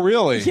bit. Oh,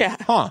 really? Yeah.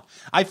 Huh.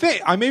 I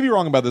think, I may be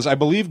wrong about this. I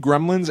believe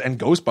Gremlins and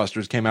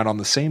Ghostbusters came out on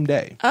the same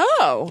day.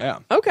 Oh. Yeah.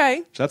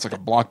 Okay. So that's like a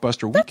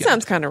blockbuster weekend. That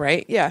sounds kind of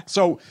right, yeah.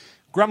 So,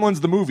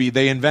 Gremlins the movie,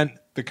 they invent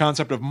the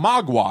concept of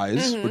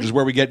Mogwais, which is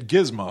where we get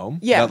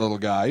Gizmo, that little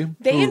guy.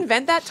 They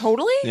invent that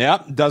totally?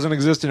 Yeah. Doesn't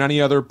exist in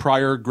any other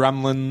prior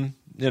Gremlin,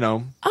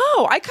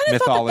 Oh, I kind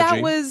of thought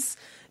that was...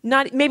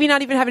 maybe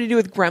not even having to do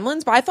with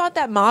Gremlins, but I thought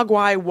that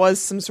Mogwai was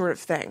some sort of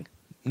thing.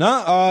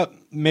 No,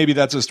 maybe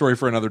that's a story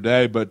for another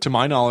day, but to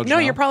my knowledge, no.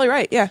 You're probably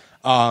right, yeah.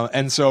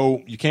 And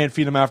so you can't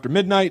feed them after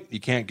midnight, you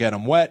can't get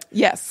them wet.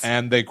 Yes.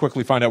 And they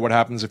quickly find out what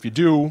happens if you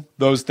do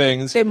those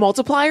things. They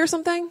multiply or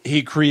something?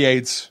 He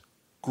creates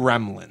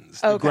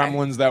Gremlins. Okay. The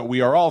Gremlins that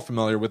we are all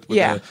familiar with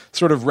the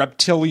sort of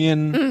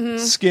reptilian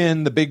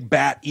skin, the big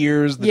bat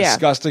ears, the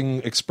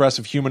disgusting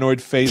expressive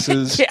humanoid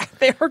faces. Yeah,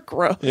 they are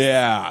gross.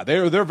 Yeah,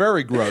 they're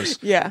very gross.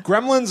 Yeah.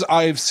 Gremlins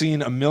I've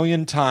seen a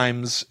million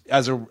times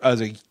as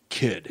a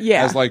kid.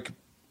 Yeah. As like,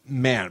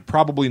 man,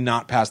 probably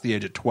not past the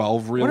age of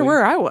 12, really. I wonder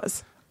where I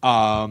was.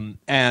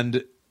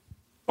 And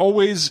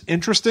always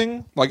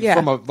interesting,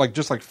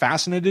 just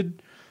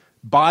fascinated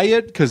by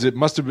it, because it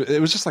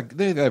was just like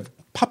they have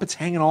puppets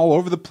hanging all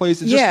over the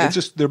place. It's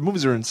just their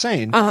movies are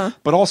insane,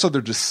 but also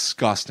they're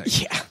disgusting.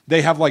 Yeah.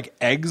 They have like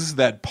eggs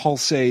that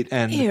pulsate,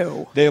 and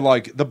Ew. they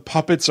the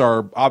puppets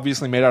are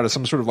obviously made out of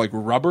some sort of like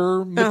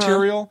rubber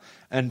material,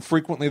 and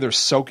frequently they're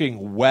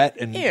soaking wet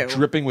and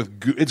dripping with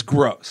goo. It's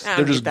gross.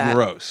 They're just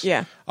gross.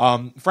 Yeah.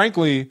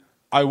 Frankly,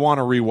 I want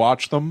to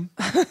rewatch them.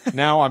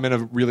 Now I'm in a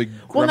really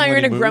now you're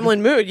in a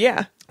gremlin mood,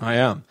 yeah. I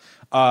am.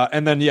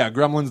 And then,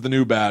 Gremlins, the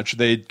new batch,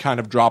 they kind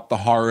of dropped the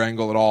horror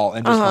angle at all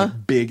and just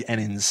went big and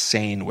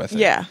insane with it.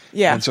 Yeah,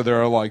 yeah. And so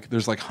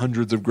there's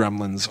hundreds of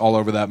Gremlins all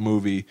over that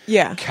movie.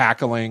 Yeah.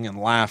 Cackling and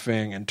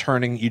laughing and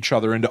turning each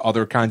other into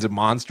other kinds of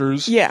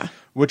monsters. Yeah.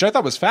 Which I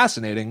thought was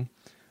fascinating.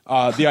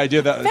 The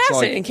idea that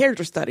fascinating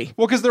character study.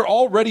 Well, because they're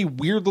already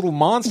weird little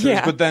monsters,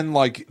 but then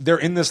they're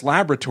in this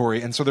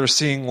laboratory, and so they're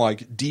seeing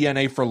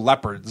DNA for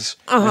leopards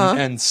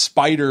and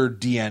spider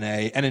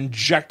DNA and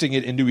injecting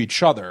it into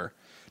each other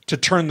to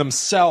turn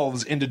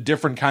themselves into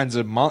different kinds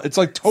of it's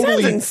like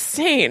totally sounds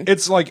insane.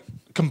 It's like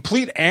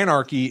complete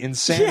anarchy,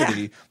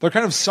 insanity. Yeah. They're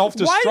kind of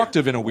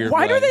self-destructive in a weird way.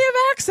 Why do they have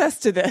access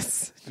to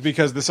this?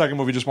 Because the second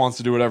movie just wants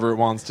to do whatever it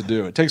wants to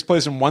do. It takes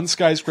place in one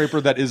skyscraper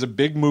that is a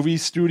big movie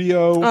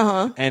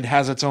studio and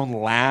has its own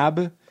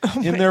lab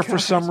in there for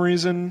some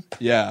reason.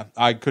 Yeah,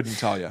 I couldn't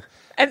tell you.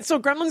 And so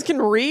Gremlins can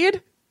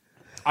read?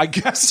 I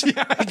guess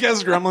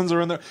Gremlins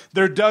are in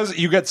there.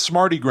 You get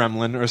Smarty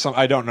Gremlin or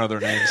something. I don't know their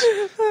names.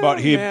 But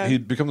he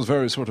becomes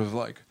very sort of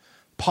like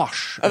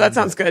posh. Oh, that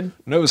sounds good.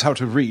 Knows how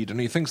to read, and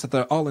he thinks that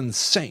they're all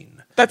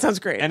insane. That sounds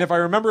great. And if I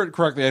remember it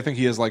correctly, I think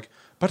he has like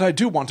but I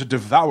do want to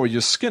devour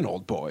your skin,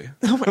 old boy.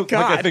 Oh my God.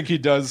 Like, I think he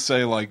does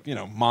say, like, you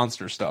know,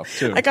 monster stuff,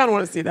 too. I kind of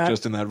want to see that.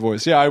 Just in that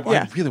voice. Yeah, I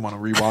really want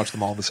to rewatch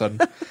them all of a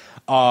sudden.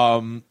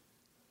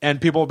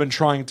 And people have been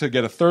trying to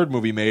get a third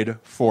movie made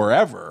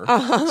forever.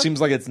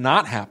 Seems like it's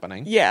not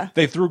happening. Yeah.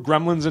 They threw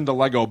Gremlins into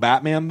Lego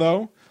Batman,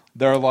 though.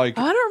 They're like...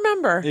 I don't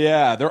remember.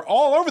 Yeah, they're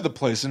all over the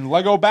place in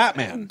Lego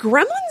Batman.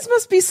 Gremlins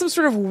must be some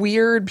sort of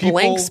weird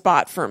blank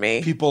spot for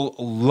me. People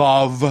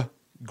love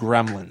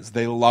Gremlins.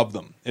 They love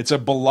them. It's a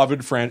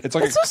beloved franchise. It's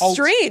like That's so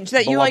strange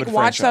that you like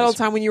watched that all the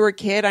time when you were a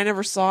kid. I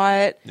never saw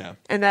it. Yeah.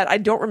 And that I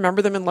don't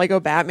remember them in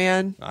Lego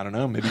Batman. I don't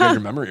know. Maybe you got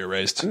your memory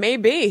erased.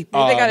 Maybe they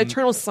got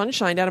Eternal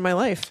Sunshine out of my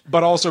life.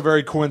 But also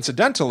very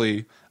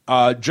coincidentally,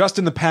 just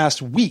in the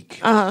past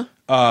week,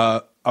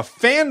 a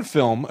fan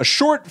film, a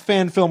short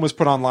fan film was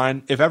put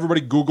online. If everybody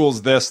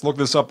Googles this, look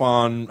this up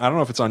on, I don't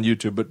know if it's on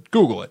YouTube, but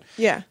Google it.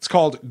 Yeah. It's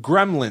called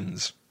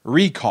Gremlins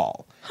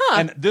Recall.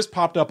 And this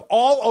popped up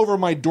all over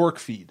my dork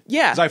feed.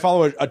 Yeah. Because I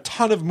follow a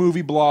ton of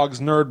movie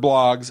blogs, nerd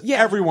blogs.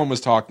 Yeah. Everyone was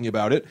talking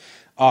about it.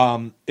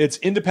 It's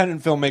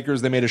independent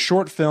filmmakers. They made a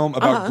short film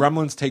about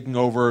Gremlins taking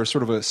over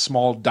sort of a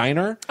small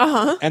diner.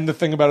 And the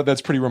thing about it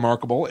that's pretty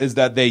remarkable is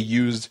that they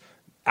used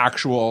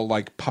actual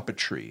like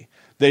puppetry.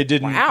 They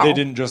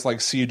didn't just like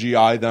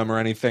CGI them or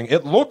anything.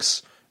 It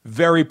looks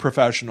very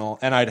professional,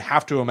 and I'd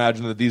have to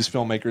imagine that these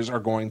filmmakers are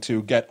going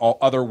to get all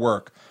other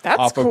work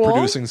off of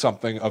producing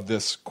something of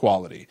this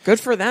quality. Good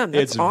for them.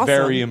 That's awesome. It's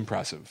very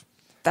impressive.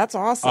 That's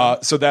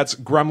awesome. So that's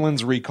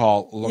Gremlins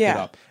Recall. Look it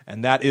up.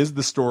 And that is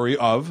the story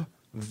of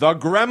the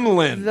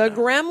Gremlin. The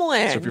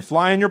Gremlin. So if you're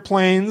flying your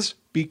planes,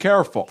 be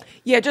careful.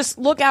 Yeah, just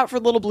look out for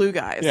little blue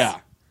guys. Yeah.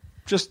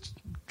 Just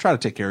try to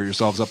take care of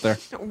yourselves up there.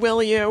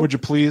 Will you? Would you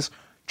please?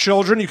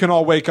 Children, you can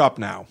all wake up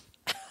now.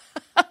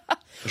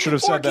 I should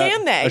have said that.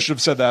 Can they? I should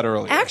have said that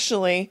earlier.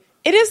 Actually,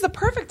 it is the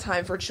perfect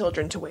time for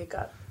children to wake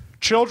up.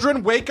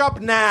 Children, wake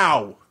up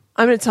now.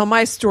 I'm going to tell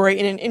my story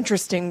in an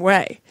interesting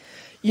way.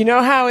 You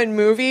know how in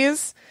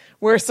movies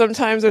where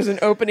sometimes there's an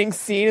opening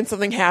scene and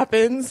something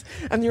happens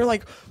and you're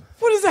like,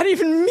 what does that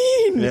even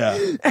mean? Yeah.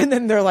 And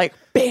then they're like,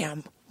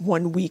 bam,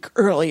 1 week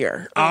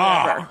earlier.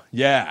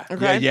 Yeah.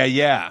 Okay?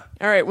 Yeah.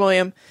 All right,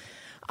 William.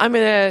 I'm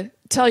going to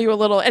tell you a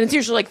little, and it's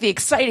usually like the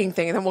exciting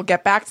thing, and then we'll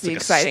get back to the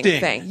exciting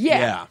thing.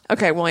 Yeah.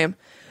 Okay, William.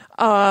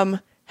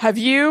 Have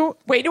you...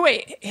 Wait.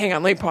 Hang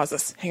on, let me pause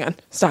this. Hang on.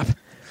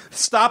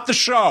 Stop the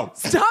show.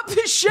 Stop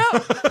the show.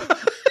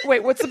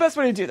 Wait, what's the best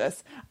way to do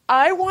this?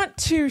 I want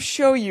to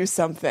show you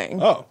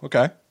something. Oh,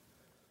 okay.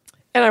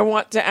 And I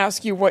want to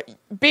ask you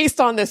based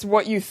on this,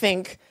 what you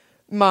think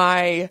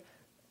my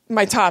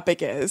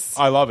topic is.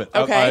 I love it.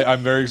 Okay.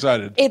 I'm very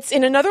excited. It's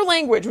in another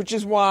language, which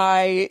is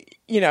why,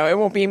 it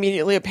won't be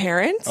immediately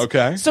apparent.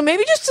 Okay. So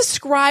maybe just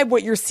describe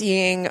what you're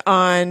seeing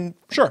on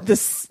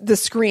the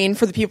screen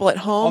for the people at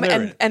home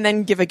and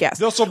then give a guess.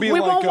 This will be we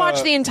won't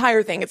watch the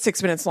entire thing. It's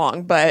 6 minutes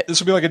long, but... This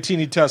will be like a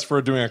teeny test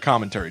for doing a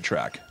commentary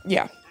track.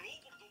 Yeah.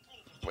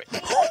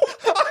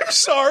 I'm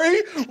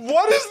sorry.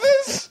 What is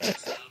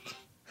this?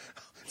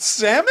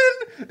 Salmon?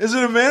 Is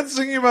it a man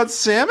singing about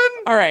salmon?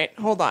 All right,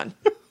 hold on.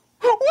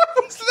 What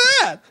was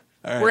that?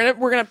 All right.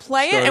 We're gonna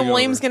play it, and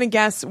William's gonna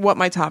guess what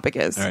my topic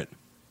is. All right.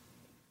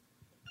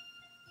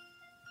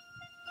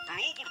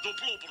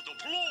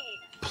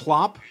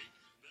 Plop.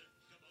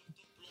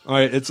 All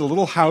right, it's a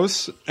little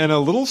house and a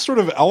little sort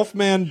of elf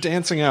man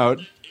dancing out.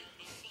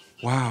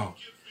 Wow.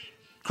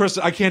 Chris,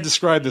 I can't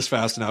describe this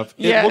fast enough.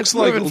 Yeah, it looks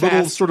like little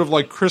fast. Sort of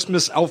like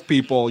Christmas elf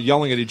people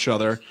yelling at each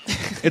other.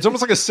 It's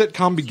almost like a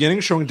sitcom beginning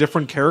showing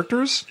different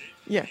characters.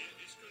 Yeah.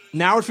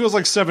 Now it feels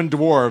like Seven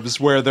Dwarves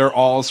where they're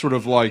all sort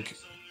of like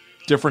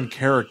different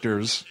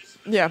characters.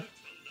 Yeah.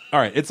 All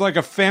right, it's like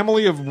a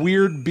family of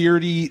weird,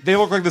 beardy... They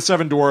look like the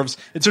Seven Dwarves.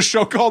 It's a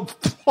show called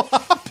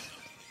Plop.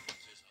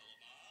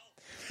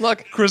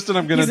 Look, Kristen,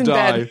 I'm going to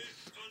die. Bed.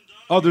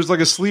 Oh, there's like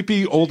a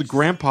sleepy old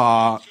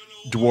grandpa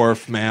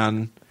dwarf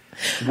man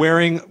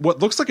wearing what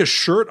looks like a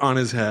shirt on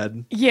his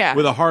head. Yeah.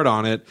 With a heart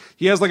on it.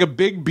 He has like a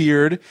big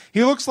beard.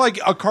 He looks like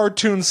a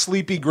cartoon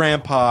sleepy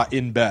grandpa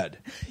in bed.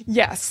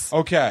 Yes.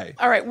 Okay.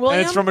 All right, William.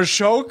 And it's from a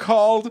show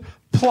called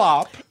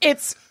Plop.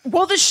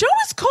 The show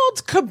is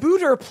called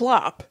Kabooter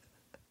Plop.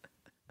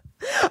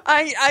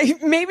 I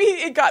maybe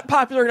it got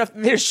popular enough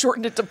that they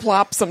shortened it to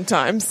Plop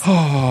sometimes.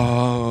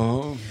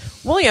 Oh.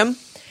 William,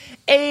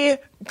 a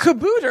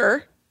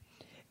kabooter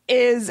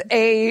is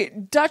a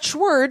Dutch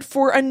word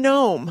for a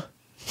gnome.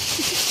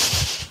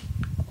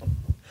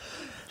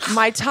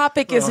 My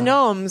topic is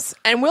gnomes,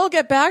 and we'll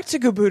get back to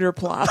Kabooter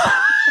Plop.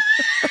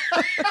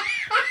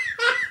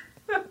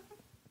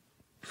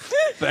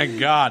 Thank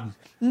God.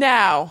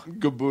 Now.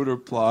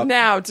 Kabooter Plop.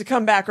 Now, to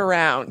come back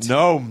around.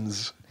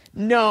 Gnomes.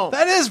 No.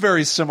 That is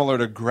very similar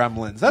to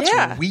Gremlins.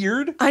 That's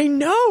weird. I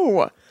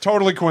know.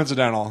 Totally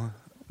coincidental.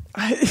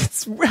 I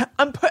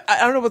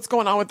don't know what's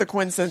going on with the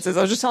coincidences.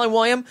 I was just telling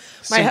William.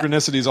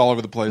 Synchronicities all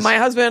over the place. My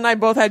husband and I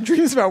both had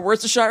dreams about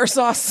Worcestershire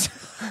sauce.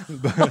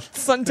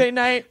 Sunday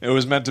night. It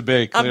was meant to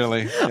be,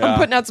 clearly. I'm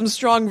putting out some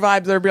strong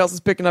vibes everybody else is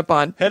picking up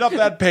on. Hit up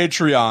that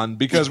Patreon,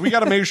 because we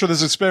got to make sure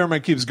this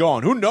experiment keeps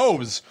going. Who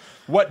knows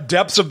what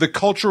depths of the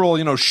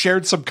cultural,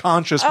 shared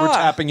subconscious we're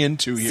tapping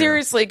into here.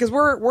 Seriously, because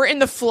we're in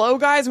the flow,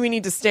 guys. We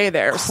need to stay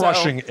there.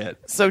 Crushing it.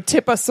 So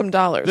tip us some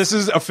dollars. This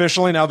is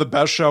officially now the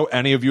best show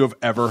any of you have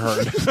ever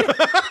heard.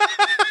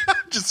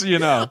 Just so you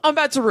know. I'm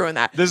about to ruin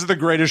that. This is the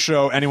greatest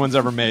show anyone's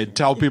ever made.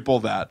 Tell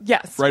people that.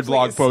 Yes. Write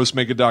blog posts,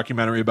 make a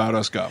documentary about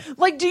us. Go.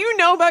 Do you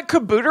know about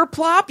Kabooter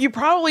Plop? You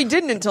probably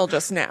didn't until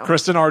just now.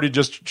 Kristen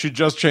she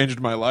just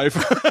changed my life.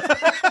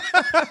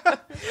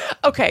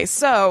 Okay,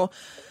 so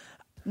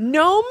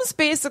Gnomes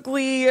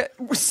basically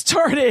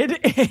started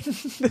in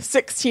the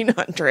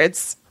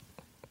 1600s.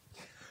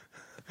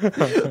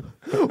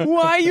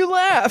 Why you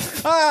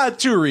laugh?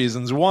 Two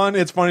reasons. One,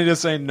 it's funny to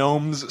say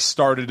gnomes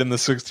started in the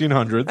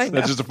 1600s.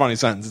 That's just a funny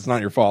sentence. It's not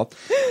your fault.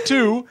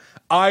 Two,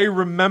 I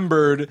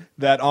remembered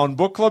that on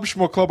Book Club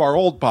Schmook Club, our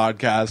old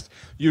podcast,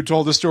 you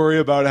told a story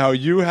about how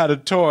you had a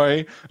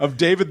toy of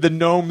David the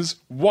Gnome's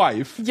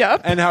wife.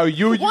 Yep. And how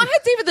you... Well, I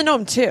had David the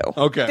Gnome too.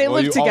 Okay. They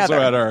lived you together. Also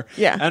had her.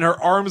 Yeah. And her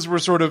arms were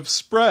sort of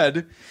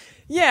spread.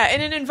 Yeah,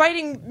 in an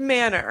inviting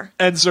manner.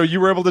 And so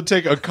you were able to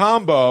take a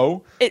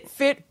combo. It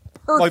fit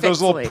perfectly. Like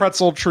those little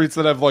pretzel treats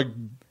that have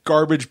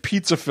garbage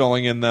pizza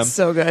filling in them.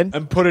 So good.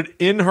 And put it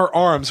in her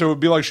arm so it would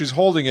be like she's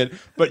holding it,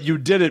 but you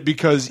did it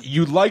because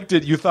you liked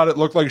it. You thought it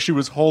looked like she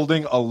was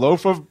holding a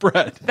loaf of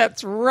bread.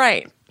 That's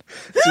right.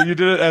 So you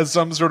did it as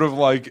some sort of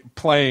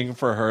playing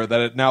for her, that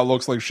it now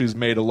looks like she's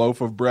made a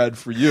loaf of bread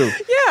for you.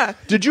 Yeah.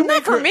 Did you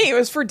Not for me, it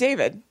was for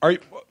David.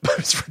 It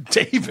was for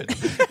David.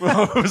 It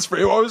was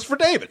for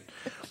David.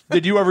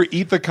 Did you ever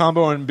eat the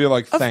combo and be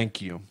like,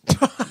 thank you?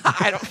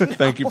 I don't know.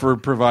 Thank you for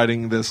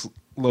providing this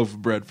loaf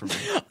of bread for me.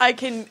 I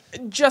can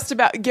just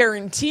about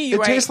guarantee you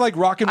it tastes like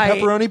rockin'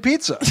 pepperoni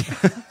pizza.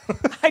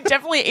 I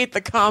definitely ate the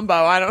combo.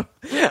 I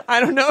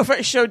don't know if I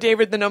show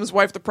David the Gnome's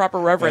wife the proper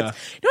reverence.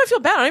 Yeah. I feel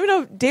bad. I don't even know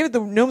what David the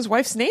Gnome's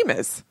wife's name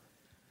is.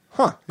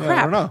 Huh. Yeah, crap.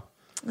 I don't know.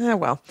 Yeah,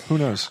 well. Who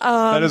knows?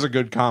 That is a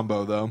good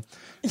combo, though.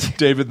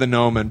 David the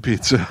Gnome and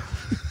pizza.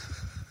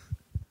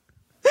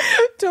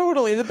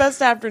 Totally. The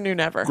best afternoon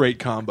ever. Great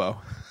combo.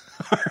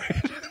 All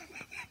right.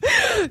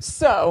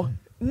 So,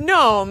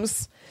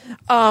 gnomes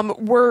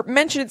were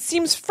mentioned, it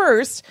seems,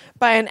 first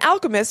by an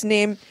alchemist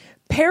named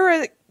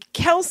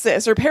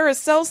Paracelsus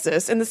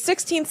in the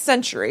 16th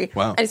century.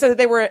 Wow. And he said that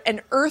they were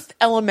an earth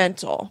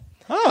elemental.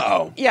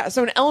 Oh. Yeah,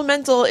 so an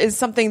elemental is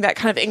something that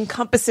kind of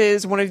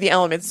encompasses one of the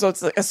elements. So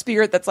it's a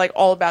spirit that's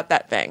all about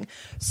that thing.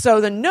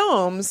 So the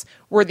gnomes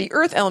were the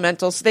earth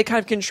elementals, so they kind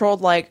of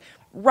controlled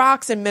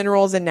rocks and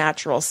minerals and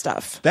natural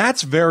stuff.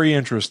 That's very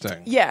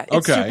interesting. Yeah,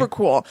 it's super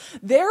cool.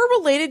 They're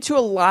related to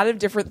a lot of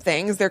different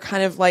things. They're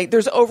kind of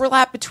there's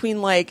overlap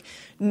between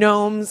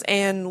gnomes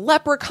and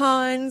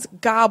leprechauns,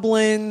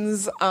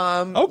 goblins,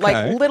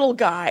 little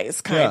guys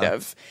kind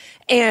of.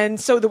 And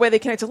so the way they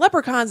connect to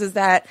leprechauns is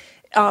that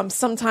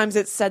sometimes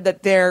it's said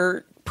that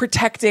they're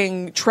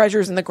protecting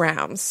treasures in the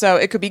ground. So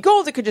it could be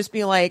gold, it could just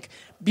be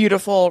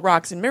beautiful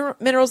rocks and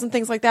minerals and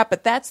things like that,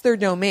 but that's their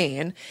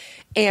domain.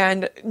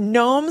 And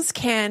gnomes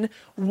can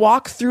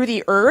walk through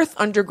the earth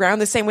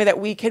underground the same way that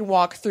we can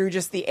walk through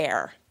just the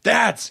air.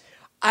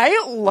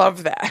 I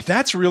love that.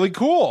 That's really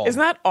cool. Isn't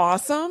that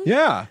awesome?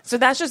 Yeah. So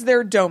that's just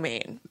their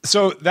domain.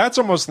 So that's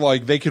almost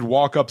like they could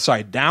walk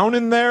upside down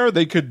in there.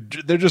 They're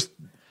just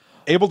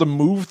able to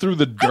move through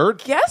the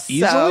dirt easily?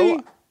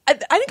 So. I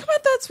didn't come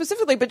at that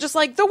specifically, but just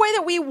the way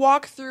that we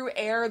walk through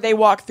air, they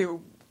walk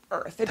through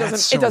earth. It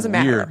doesn't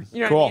matter. Weird.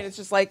 You know cool. what I mean? It's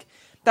just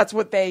that's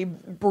what they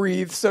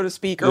breathe, so to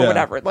speak, or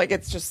whatever.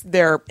 It's just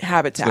their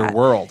habitat. It's their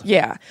world.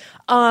 Yeah.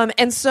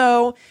 And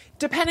so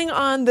depending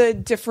on the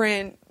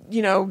different,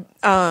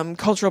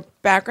 cultural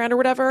background or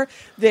whatever,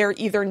 they're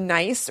either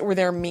nice or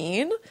they're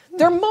mean.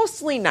 They're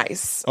mostly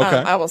nice. Okay.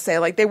 I will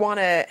say, they want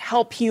to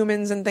help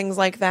humans and things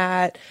like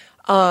that.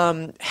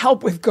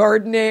 Help with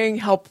gardening,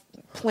 help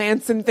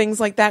plants and things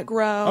like that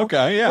grow.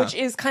 Okay, yeah. Which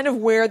is kind of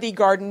where the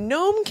garden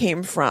gnome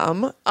came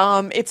from.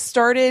 It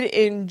started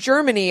in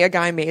Germany, a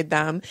guy made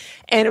them,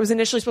 and it was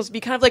initially supposed to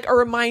be kind of a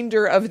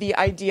reminder of the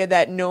idea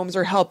that gnomes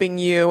are helping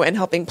you and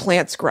helping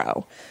plants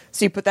grow.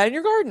 So you put that in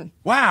your garden.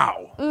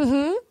 Wow.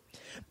 Mm-hmm.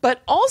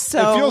 But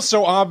also... It feels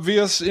so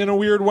obvious in a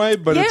weird way,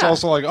 but it's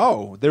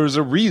also there's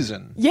a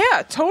reason. Yeah,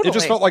 totally. It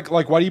just felt like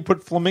why do you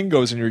put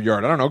flamingos in your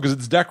yard? I don't know, because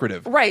it's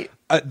decorative. Right.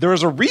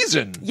 There's a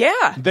reason.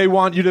 Yeah. They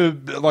want you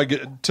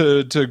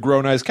to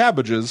grow nice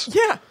cabbages.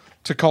 Yeah.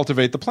 To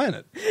cultivate the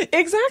planet.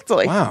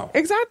 Exactly. Wow.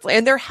 Exactly.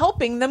 And they're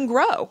helping them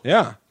grow.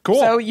 Yeah. Cool.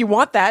 So you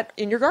want that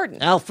in your garden.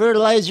 I'll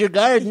fertilize your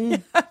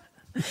garden.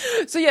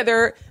 So yeah,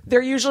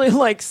 they're usually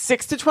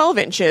 6 to 12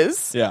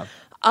 inches. Yeah.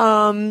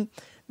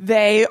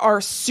 They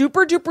are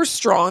super duper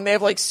strong. They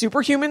have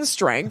superhuman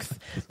strength.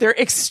 They're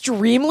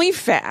extremely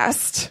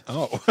fast.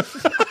 Oh.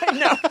 I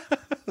know.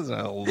 That's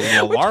a little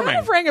alarming. Which kind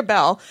of rang a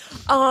bell.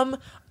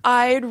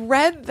 I'd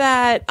read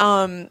that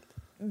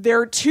there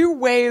are two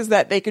ways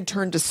that they could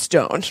turn to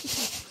stone.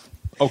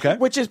 Okay.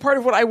 Which is part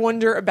of what I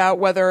wonder about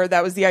whether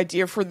that was the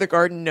idea for the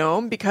garden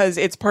gnome, because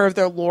it's part of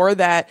their lore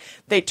that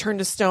they turn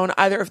to stone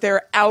either if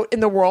they're out in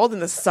the world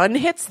and the sun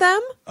hits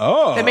them.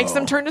 Oh. That makes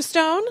them turn to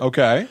stone.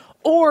 Okay.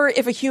 Or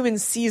if a human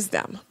sees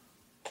them.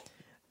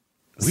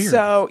 Weird.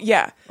 So,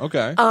 yeah.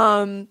 Okay.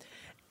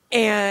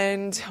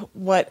 And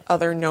what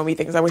other gnomey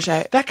things? I wish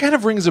I... That kind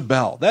of rings a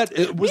bell.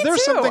 Was there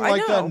something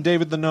like that in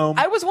David the Gnome?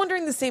 I was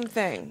wondering the same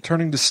thing.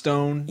 Turning to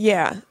stone?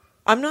 Yeah.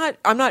 I'm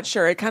not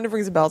sure. It kind of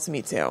rings a bell to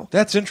me, too.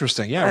 That's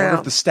interesting. Yeah, I wonder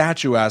if the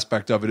statue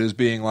aspect of it is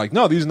being like,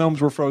 no, these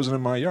gnomes were frozen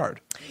in my yard.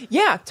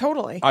 Yeah,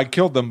 totally. I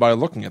killed them by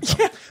looking at them.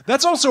 Yeah.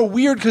 That's also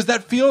weird because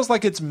that feels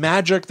like it's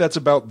magic that's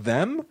about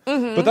them,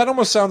 but that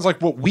almost sounds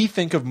like what we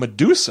think of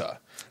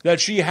Medusa,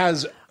 that she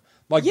has...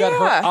 Like that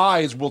her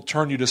eyes will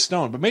turn you to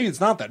stone. But maybe it's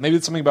not that. Maybe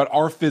it's something about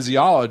our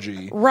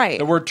physiology. Right.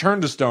 That we're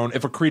turned to stone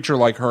if a creature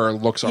like her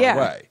looks our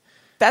way.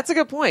 That's a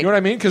good point. You know what I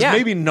mean? Because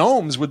maybe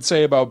gnomes would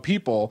say about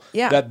people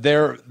that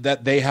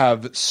they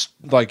have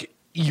like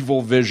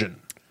evil vision.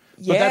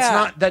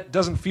 But that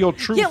doesn't feel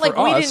true for us. Yeah, like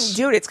we didn't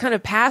do it. It's kind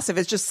of passive.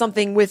 It's just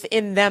something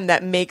within them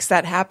that makes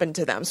that happen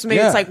to them. So maybe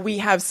it's like we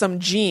have some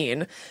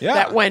gene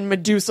that when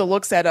Medusa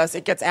looks at us,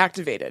 it gets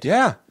activated.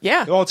 Yeah.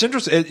 Yeah. Well, it's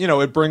interesting.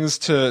 It brings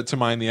to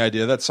mind the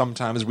idea that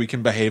sometimes we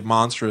can behave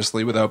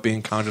monstrously without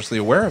being consciously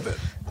aware of it.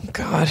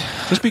 God.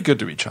 Just be good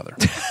to each other.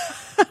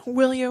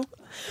 Will you?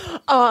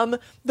 The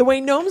way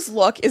gnomes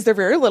look is they're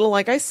very little,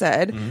 like I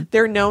said. Mm-hmm.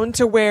 They're known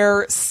to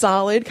wear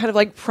solid, kind of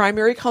like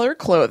primary color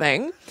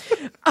clothing.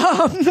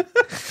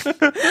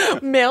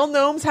 Male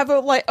gnomes have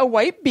a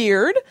white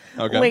beard.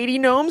 Okay. Lady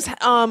gnomes,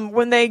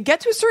 when they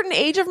get to a certain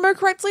age, if I remember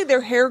correctly,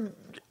 their hair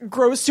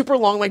grows super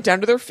long, like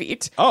down to their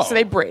feet. Oh. So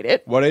they braid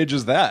it. What age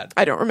is that?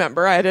 I don't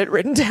remember. I had it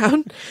written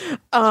down.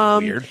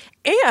 Weird.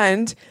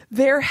 And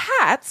their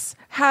hats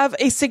have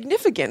a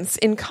significance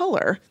in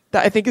color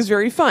that I think is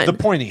very fun. The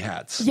pointy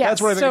hats. Yes.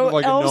 That's what I think of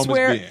like a gnome as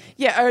being.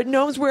 Yeah,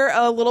 gnomes wear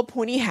a little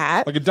pointy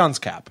hat. Like a dunce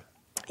cap.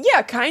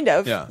 Yeah, kind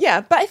of.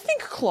 Yeah, but I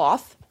think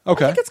cloth.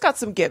 Okay. I think it's got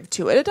some give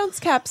to it. A dunce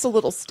cap's a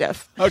little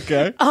stiff.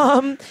 Okay.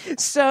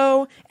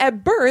 So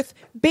at birth,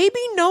 baby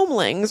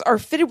gnomelings are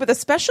fitted with a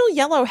special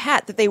yellow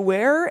hat that they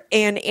wear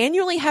and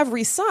annually have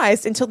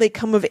resized until they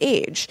come of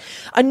age.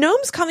 A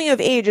gnome's coming of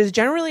age is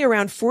generally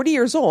around 40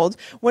 years old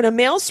when a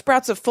male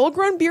sprouts a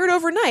full-grown beard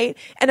overnight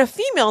and a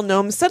female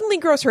gnome suddenly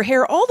grows her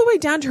hair all the way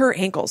down to her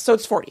ankles. So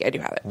it's 40. I do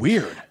have it.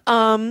 Weird.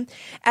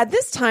 At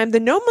this time,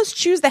 the gnome must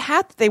choose the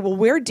hat that they will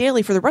wear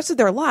daily for the rest of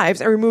their lives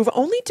and remove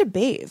only to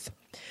bathe.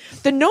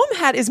 The gnome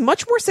hat is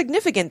much more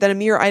significant than a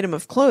mere item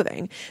of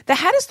clothing. The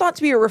hat is thought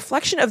to be a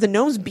reflection of the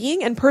gnome's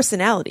being and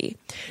personality.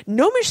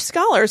 Gnomish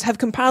scholars have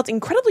compiled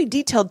incredibly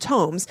detailed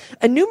tomes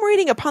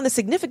enumerating upon the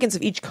significance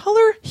of each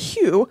color,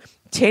 hue,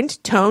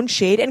 tint, tone,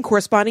 shade, and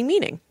corresponding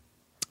meaning.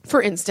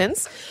 For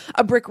instance,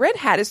 a brick red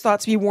hat is thought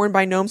to be worn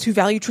by gnomes who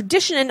value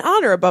tradition and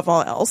honor above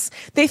all else.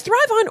 They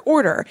thrive on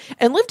order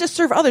and live to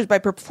serve others by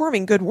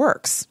performing good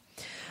works.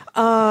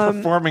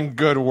 Performing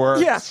good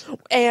works. Yeah.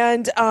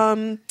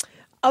 And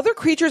other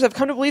creatures have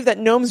come to believe that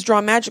gnomes draw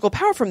magical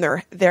power from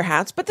their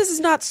hats, but this is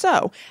not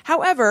so.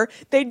 However,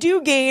 they do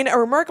gain a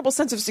remarkable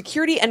sense of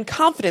security and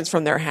confidence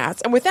from their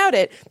hats, and without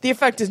it, the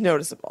effect is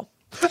noticeable.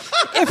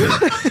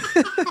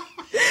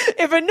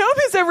 If a gnome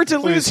is ever to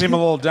lose... You seem a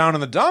little down in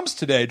the dumps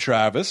today,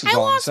 Travis. I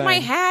lost my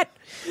hat.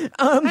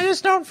 I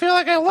just don't feel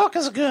like I look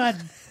as good.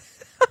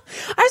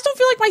 I just don't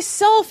feel like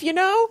myself, you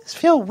know? I just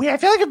feel weird. I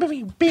feel like I've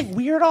been being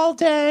weird all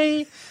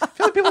day. I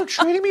feel like people are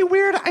treating me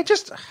weird. I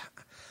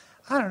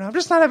don't know. I'm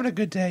just not having a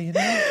good day, you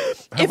know?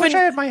 I wish I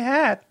had my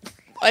hat.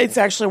 It's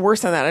actually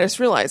worse than that. I just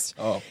realized.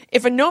 Oh.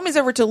 If a gnome is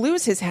ever to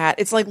lose his hat,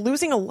 it's like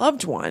losing a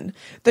loved one.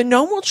 The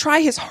gnome will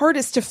try his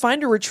hardest to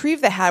find or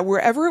retrieve the hat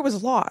wherever it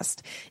was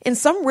lost. In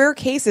some rare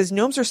cases,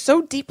 gnomes are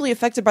so deeply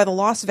affected by the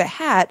loss of a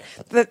hat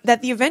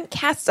that the event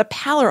casts a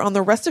pallor on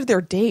the rest of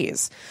their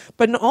days.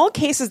 But in all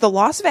cases, the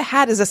loss of a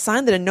hat is a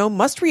sign that a gnome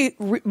must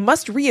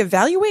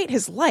reevaluate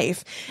his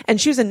life and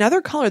choose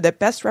another color that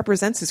best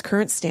represents his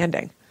current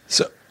standing.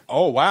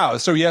 Oh, wow.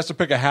 So he has to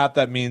pick a hat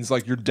that means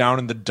like you're down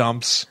in the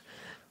dumps.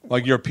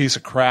 Like you're a piece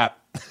of crap.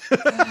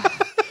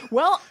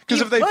 Well,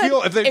 because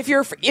if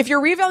you're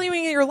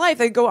reevaluating your life,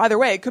 they go either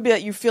way. It could be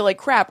that you feel like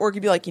crap, or it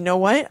could be like, you know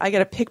what? I got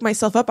to pick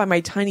myself up by my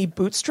tiny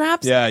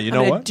bootstraps. Yeah, I'm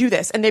gonna do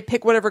this, and they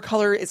pick whatever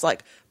color is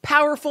like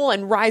powerful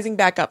and rising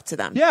back up to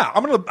them. Yeah,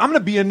 I'm gonna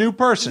be a new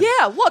person.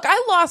 Yeah, look,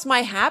 I lost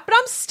my hat, but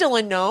I'm still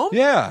a gnome.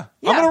 Yeah.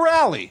 I'm gonna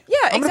rally.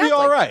 Yeah, I'm gonna be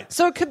all right.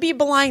 So it could be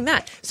belying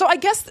that. So I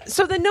guess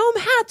the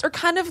gnome hats are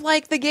kind of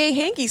like the gay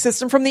hanky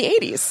system from the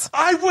 80s.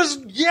 I was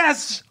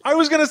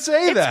gonna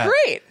say that. It's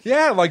great.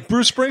 Yeah, like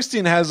Bruce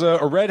Springsteen has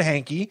a red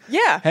hanky.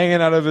 Yeah.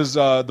 Hanging out of his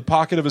the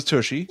pocket of his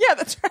tushy. Yeah,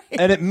 that's right.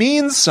 And it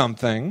means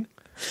something.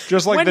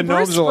 Just like the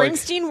gnomes are like.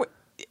 Springsteen,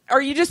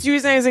 are you just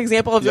using it as an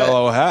example of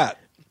yellow hat?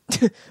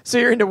 So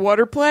you're into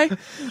water play?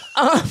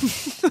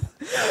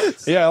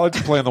 Yeah, I like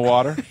to play in the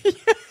water.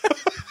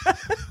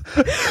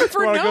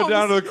 For gnomes, go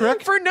down to the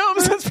creek? For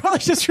gnomes, that's probably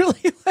just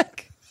really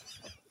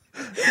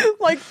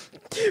like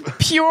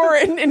pure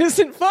and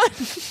innocent fun.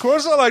 Of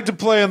course I like to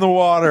play in the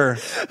water.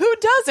 Who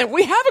doesn't?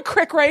 We have a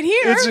creek right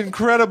here. It's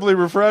incredibly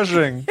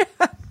refreshing.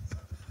 Yeah.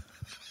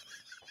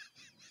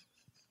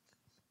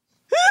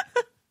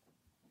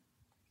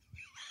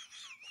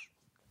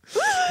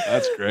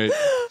 That's great.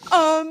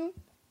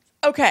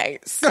 Okay,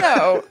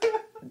 so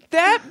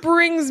that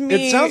brings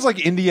me... It sounds like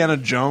Indiana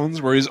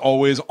Jones, where he's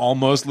always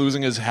almost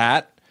losing his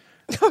hat.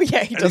 Oh,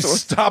 yeah, he does. He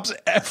stops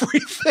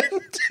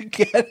everything to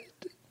get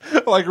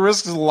it. Like,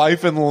 risks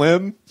life and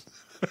limb.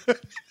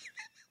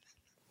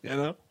 You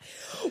know?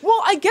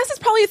 Well, I guess it's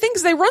probably a thing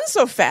because they run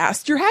so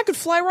fast. Your hat could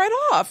fly right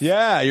off.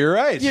 Yeah, you're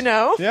right. You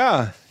know?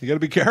 Yeah, you got to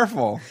be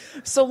careful.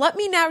 So let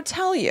me now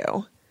tell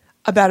you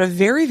about a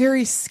very,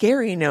 very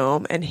scary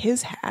gnome and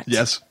his hat.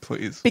 Yes,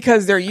 please.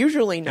 Because they're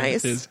usually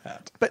nice. And his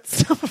hat. But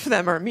some of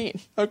them are mean.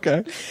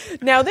 Okay.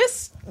 Now,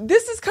 this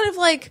is kind of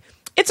like...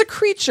 It's a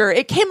creature.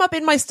 It came up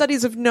in my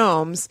studies of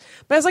gnomes,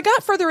 but as I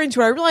got further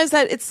into it, I realized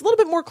that it's a little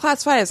bit more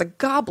classified as a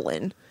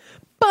goblin.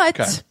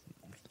 But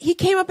he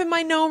came up in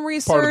my gnome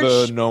research. Part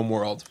of the gnome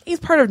world. He's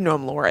part of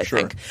gnome lore, I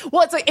think.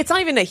 Well, it's not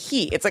even a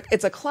he.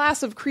 It's a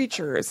class of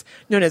creatures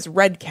known as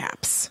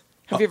redcaps.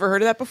 Have you ever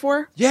heard of that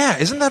before? Yeah,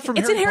 isn't that from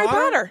Harry Potter? It's in Harry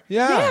Potter.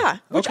 Yeah.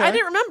 Which I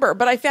didn't remember,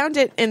 but I found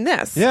it in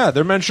this. Yeah,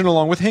 they're mentioned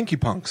along with Hinky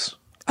Punks.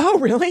 Oh,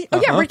 really?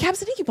 Oh, yeah,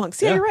 redcaps and Hinky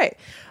Punks. Yeah, you're right.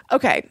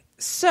 Okay,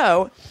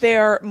 so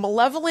they're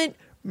malevolent,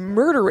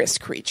 murderous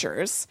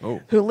creatures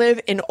who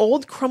live in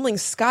old, crumbling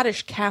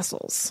Scottish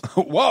castles.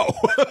 Whoa.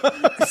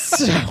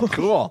 So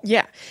cool.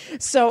 Yeah.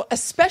 So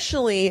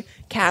especially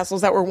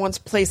castles that were once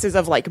places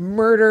of like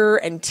murder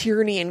and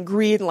tyranny and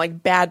greed and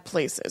like bad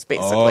places,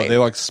 basically. Oh, they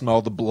like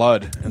smell the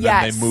blood and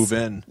then they move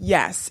in.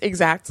 Yes,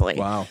 exactly.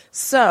 Wow.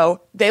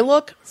 So they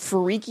look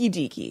freaky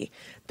deaky.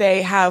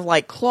 They have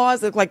like claws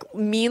that look like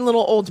mean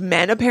little old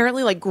men,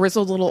 apparently, like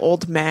grizzled little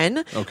old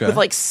men with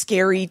like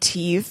scary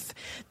teeth.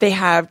 They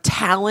have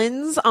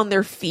talons on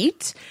their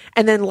feet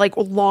and then like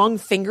long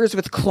fingers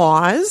with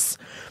claws.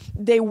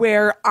 They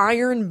wear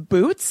iron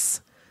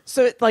boots.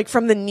 So like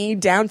from the knee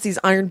down, it's these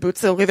iron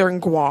boots. They're in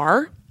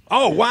guar.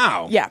 Oh,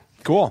 wow. Yeah.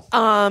 Cool.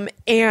 And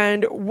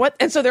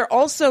so they're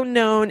also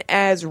known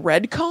as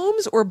red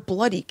combs or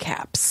bloody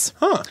caps.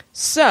 Huh.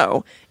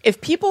 So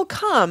if people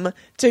come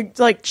to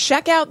like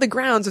check out the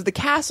grounds of the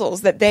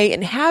castles that they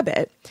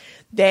inhabit,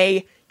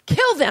 they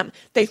kill them.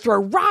 They throw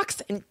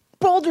rocks and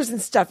boulders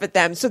and stuff at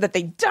them so that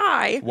they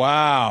die.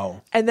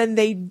 Wow. And then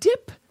they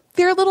dip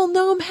their little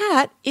gnome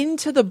hat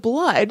into the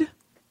blood.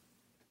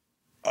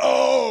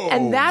 Oh.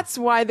 And that's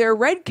why they're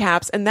red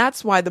caps, and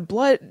that's why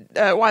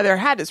why their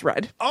hat is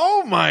red.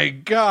 Oh my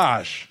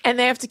gosh. And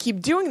they have to keep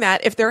doing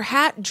that. If their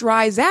hat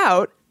dries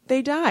out,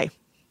 they die.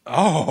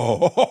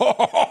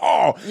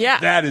 Oh. Yeah.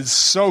 That is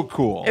so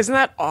cool. Isn't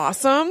that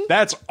awesome?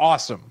 That's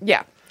awesome.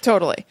 Yeah,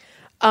 totally.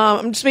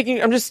 I'm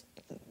just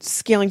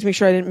scaling to make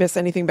sure I didn't miss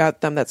anything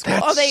about them that's cool.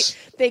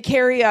 They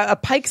carry a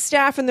pike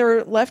staff in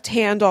their left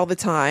hand all the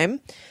time.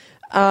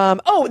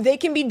 They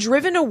can be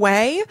driven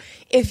away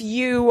if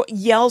you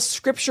yell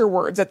scripture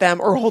words at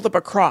them or hold up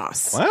a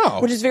cross. Wow.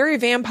 Which is very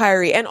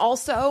vampire-y. And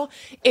also,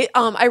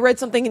 I read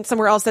something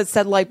somewhere else that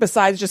said, like,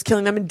 besides just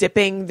killing them and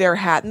dipping their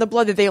hat in the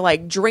blood, that they,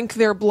 like, drink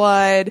their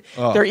blood.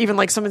 Oh. There are even,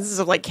 like, some instances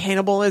of, like,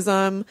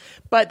 cannibalism.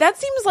 But that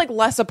seems, like,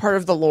 less a part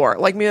of the lore.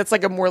 Like, maybe that's,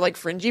 like, a more, like,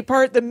 fringy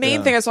part. The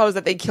main thing I saw was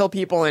that they kill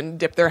people and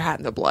dip their hat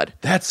in the blood.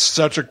 That's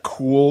such a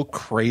cool,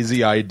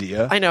 crazy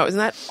idea. I know. Isn't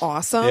that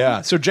awesome?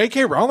 Yeah. So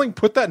J.K. Rowling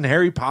put that in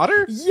Harry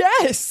Potter?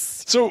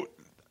 Yes. So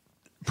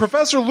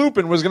Professor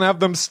Lupin was going to have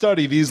them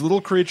study these little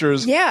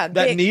creatures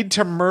that need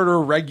to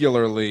murder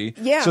regularly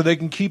so they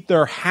can keep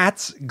their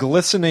hats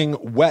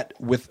glistening wet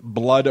with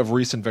blood of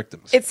recent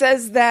victims. It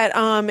says that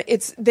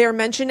they're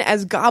mentioned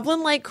as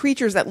goblin-like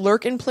creatures that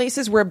lurk in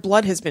places where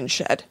blood has been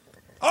shed.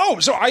 Oh,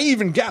 so I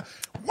even got...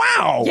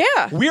 Wow.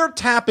 Yeah. We're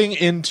tapping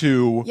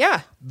into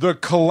the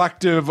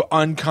collective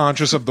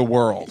unconscious of the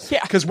world.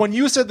 Yeah. Because when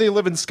you said they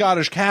live in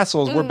Scottish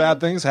castles where bad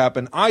things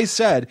happen, I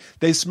said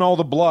they smell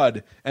the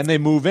blood and they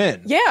move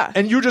in. Yeah.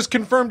 And you just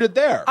confirmed it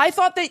there. I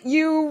thought that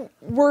you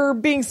were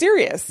being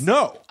serious.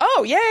 No.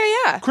 Oh,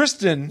 yeah.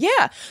 Kristen.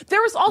 Yeah.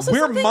 There was also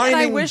something that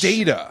I wish... We're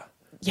mining data.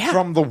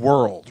 From the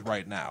world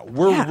right now.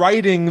 We're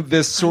writing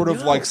this sort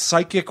of like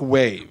psychic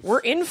wave. We're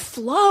in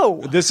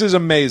flow. This is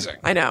amazing.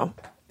 I know.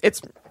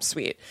 It's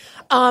sweet.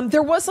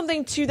 There was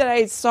something too that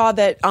I saw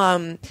that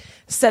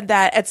said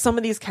that at some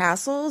of these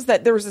castles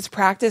that there was this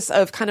practice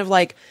of kind of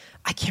like,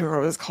 I can't remember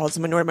what it was called, so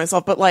I'm annoyed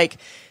myself, but like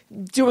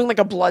doing like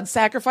a blood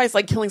sacrifice,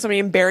 like killing somebody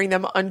and burying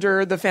them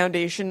under the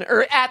foundation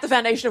or at the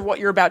foundation of what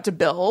you're about to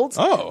build.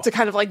 Oh. To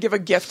kind of like give a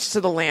gift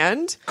to the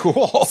land.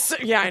 Cool. So,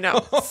 yeah, I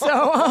know.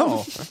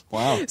 So,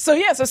 wow.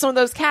 So some of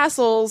those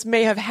castles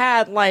may have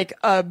had like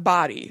a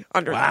body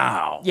under them.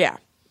 Wow. Yeah.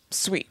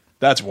 Sweet.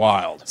 That's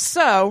wild.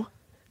 So,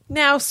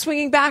 now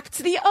swinging back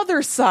to the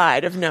other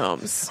side of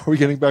gnomes. Are we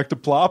getting back to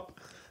plop?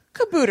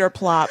 Kabooter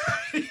plop.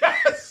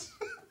 Yes.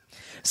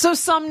 So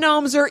some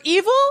gnomes are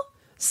evil,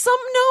 some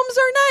gnomes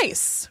are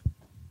nice.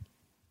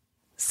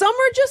 Some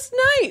are just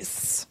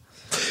nice.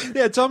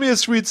 Yeah, tell me a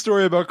sweet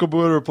story about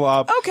Kabooter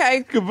plop.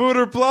 Okay.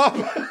 Kabooter plop.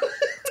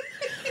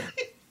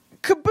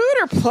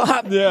 Kaboodle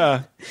Plop.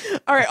 Yeah.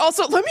 All right.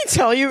 Also, let me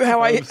tell you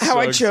how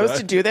I chose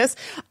to do this.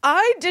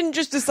 I didn't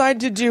just decide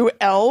to do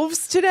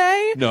elves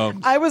today.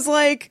 Gnomes. I was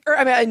like,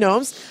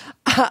 gnomes.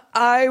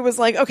 I was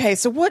like, okay,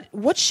 so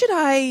what should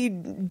I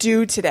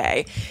do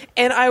today?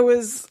 And I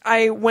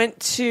went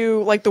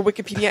to like the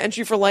Wikipedia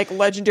entry for like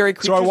legendary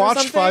creatures. So I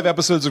watched 5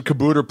 episodes of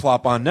Kaboodle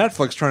Plop on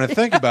Netflix trying to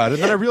think about it,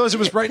 and then I realized it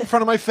was right in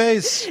front of my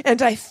face.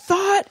 And I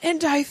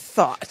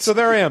thought. So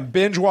there I am,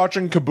 binge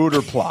watching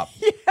Kaboodle Plop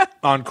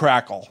on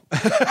Crackle.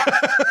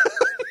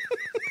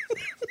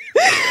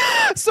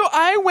 So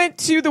I went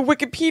to the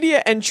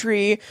Wikipedia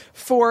entry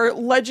for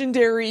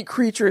legendary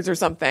creatures or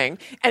something,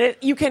 and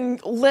you can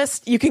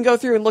go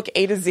through and look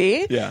A to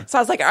Z. Yeah. So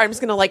I was like, all right, I'm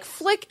just going to like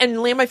flick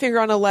and land my finger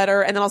on a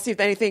letter, and then I'll see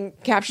if anything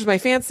captures my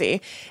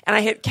fancy. And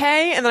I hit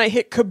K, and then I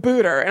hit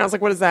Kabooter, and I was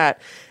like, what is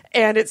that?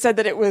 And it said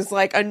that it was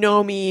like a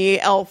gnome,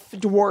 elf,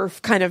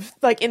 dwarf, kind of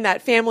like in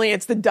that family.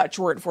 It's the Dutch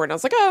word for it. And I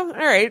was like, oh, all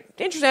right,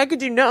 interesting. I could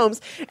do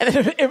gnomes. And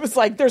then it was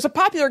like, there's a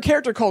popular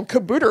character called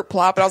Kaboodle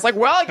Plop. And I was like,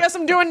 well, I guess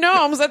I'm doing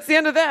gnomes. That's the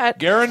end of that.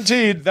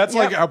 Guaranteed. That's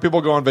like how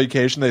people go on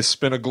vacation. They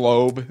spin a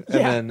globe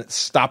and then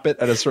stop it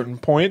at a certain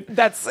point.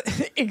 That's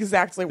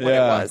exactly what it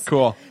was.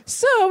 Cool.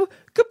 So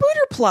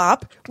Kaboodle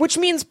Plop, which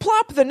means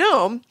Plop the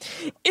Gnome,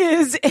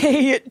 is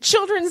a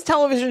children's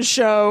television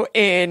show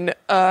in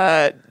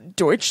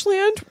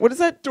Deutschland? What is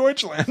that?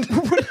 Deutschland.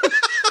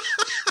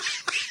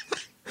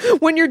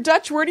 When you're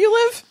Dutch, where do you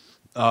live?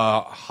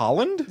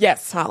 Holland?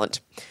 Yes, Holland.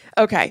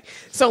 Okay,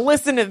 so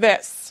listen to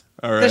this.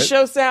 All right. The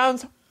show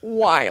sounds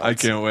wild. I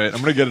can't wait.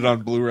 I'm going to get it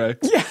on Blu-ray.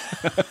 Yeah.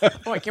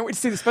 Oh, I can't wait to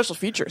see the special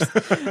features.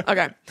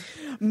 Okay.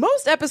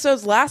 Most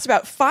episodes last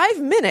about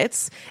 5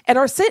 minutes and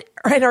are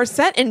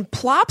set in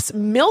Plop's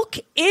Milk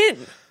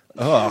Inn.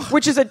 Ugh.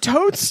 Which is a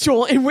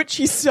toadstool in which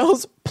he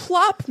sells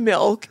plop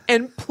milk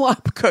and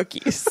plop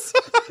cookies.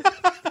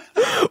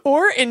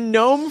 Or in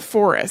Gnome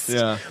Forest.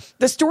 Yeah.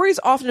 The stories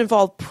often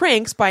involve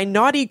pranks by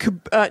naughty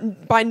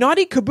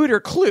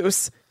Kabooter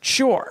Kloos,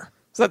 Chore.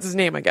 So that's his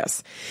name, I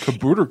guess.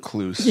 Kabooter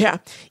Kloos. Yeah.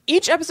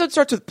 Each episode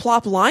starts with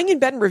Plop lying in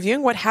bed and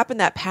reviewing what happened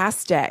that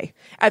past day.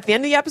 At the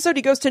end of the episode,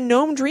 he goes to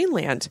Gnome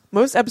Dreamland.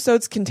 Most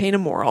episodes contain a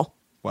moral.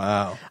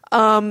 Wow.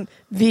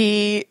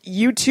 The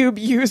YouTube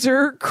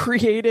user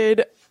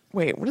created...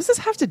 Wait, what does this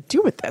have to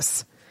do with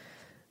this?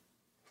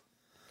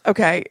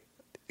 Okay.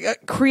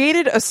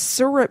 Created a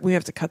we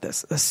have to cut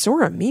this.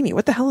 A Mimi.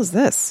 What the hell is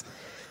this?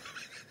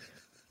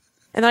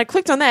 And then I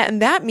clicked on that,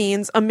 and that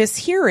means a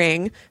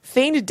mishearing,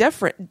 feigned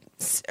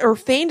deafness.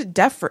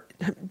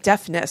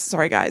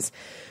 Sorry, guys.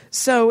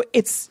 So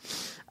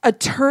it's a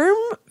term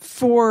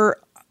for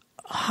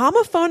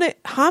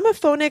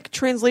homophonic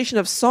translation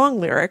of song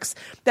lyrics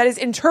that is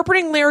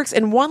interpreting lyrics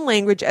in one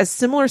language as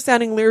similar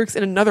sounding lyrics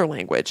in another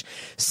language.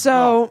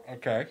 So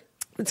okay,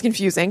 it's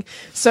confusing.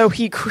 So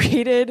he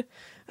created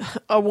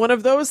one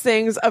of those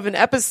things of an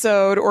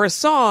episode or a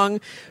song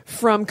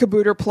from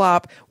Kaboodle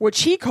Plop,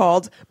 which he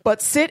called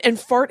 "But Sit and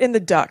Fart in the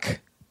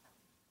Duck."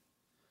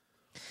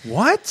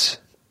 What?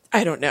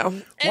 I don't know.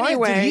 Why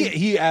anyway, did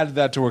he added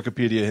that to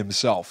Wikipedia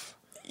himself?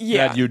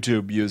 Yeah. That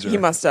YouTube user. He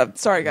must have.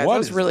 Sorry, guys. What that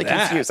was really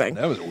that? confusing.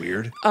 That was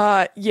weird.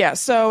 Yeah,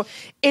 so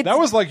it's... That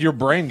was like your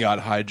brain got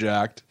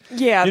hijacked.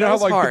 Yeah, you know that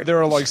was how like hard.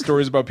 there are like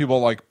stories about people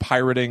like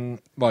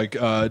pirating like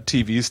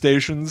TV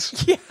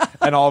stations? Yeah.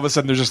 And all of a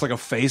sudden there's just like a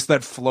face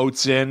that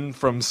floats in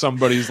from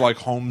somebody's like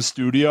home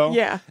studio.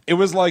 Yeah. It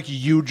was like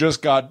you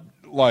just got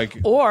like...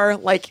 Or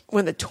like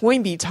when the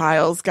Toynbee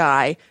Tiles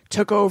guy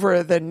took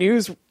over the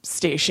news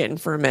station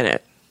for a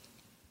minute.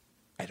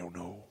 I don't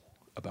know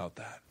about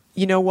that.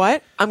 You know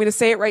what? I'm going to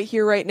say it right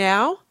here, right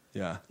now.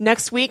 Yeah.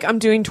 Next week, I'm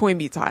doing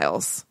Toynbee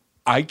Tiles.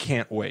 I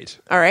can't wait.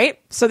 All right?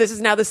 So this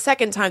is now the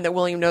second time that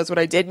William knows what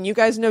I did, and you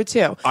guys know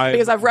too.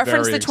 Because I've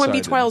referenced the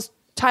Toynbee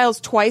Tiles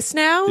twice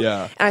now.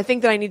 Yeah. And I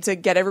think that I need to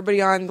get everybody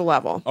on the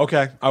level.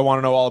 Okay. I want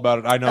to know all about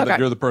it. I know Okay. that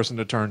you're the person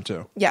to turn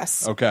to.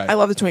 Yes. Okay. I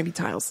love the Toynbee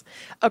Tiles.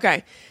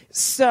 Okay.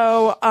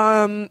 So,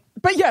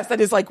 but yes,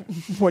 that is like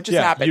what just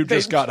happened. You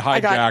just got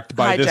hijacked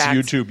by this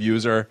YouTube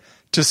user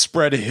to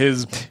spread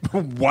his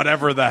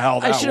whatever the hell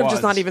that was. I should have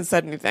just not even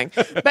said anything.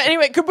 But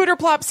anyway, Kaboodle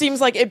Plop seems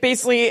like it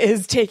basically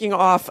is taking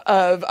off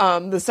of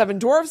the Seven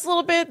Dwarfs a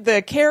little bit.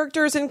 The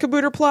characters in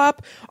Kaboodle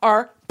Plop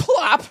are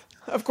Plop,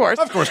 of course.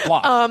 Of course,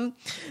 Plop.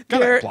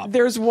 Plop.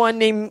 There's one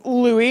named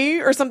Louie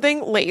or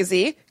something,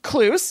 Lazy,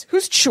 Kloos,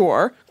 who's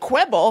Chore,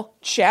 Quibble,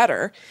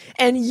 Chatter,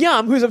 and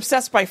Yum, who's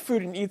obsessed by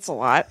food and eats a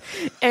lot,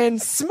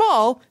 and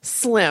Small,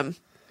 Slim,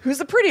 who's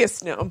the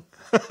prettiest gnome.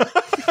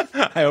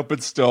 I hope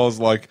it still is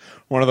like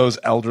one of those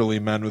elderly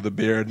men with a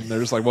beard, and they're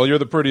just like, "Well, you're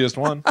the prettiest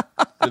one.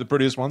 You're the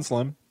prettiest one,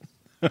 Slim."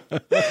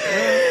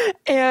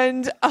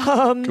 And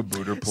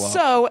Kaboodle Plop.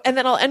 So, and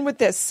then I'll end with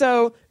this.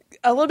 So,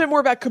 a little bit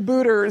more about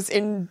kabooters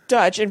in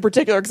Dutch, in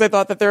particular, because I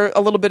thought that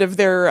a little bit of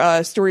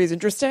their story is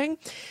interesting.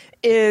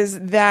 Is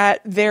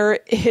that there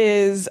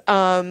is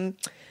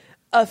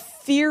a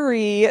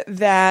theory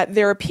that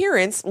their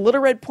appearance, little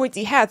red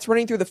pointy hats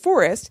running through the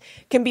forest,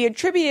 can be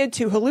attributed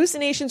to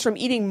hallucinations from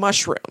eating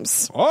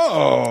mushrooms.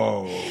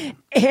 Oh.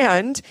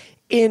 And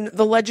in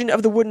The Legend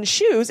of the Wooden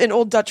Shoes, an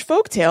old Dutch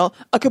folktale,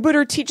 a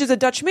kabouter teaches a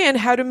Dutch man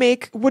how to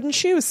make wooden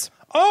shoes.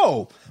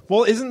 Oh,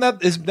 well, is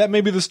that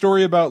maybe the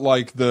story about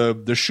like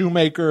the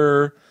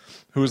shoemaker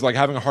who's like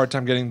having a hard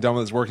time getting done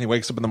with his work, and he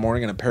wakes up in the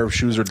morning and a pair of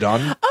shoes are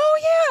done? Oh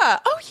yeah.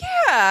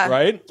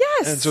 Right?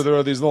 Yes. And so there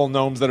are these little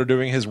gnomes that are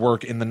doing his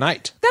work in the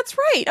night. That's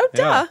right. Oh,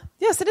 duh. Yeah.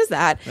 Yes, it is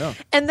that. Yeah.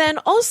 And then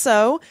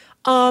also,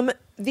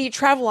 the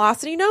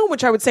Travelocity gnome,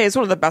 which I would say is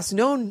one of the best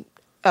known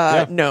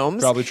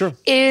gnomes, probably true,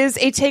 is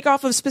a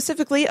takeoff of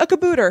specifically a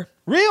kabouter.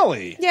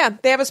 Really? Yeah,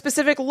 they have a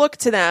specific look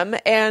to them,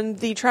 and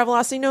the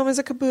Travelocity gnome is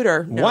a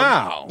kabouter gnome.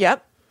 Wow.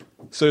 Yep.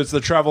 So it's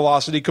the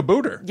Travelocity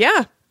kabouter.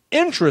 Yeah.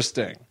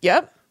 Interesting.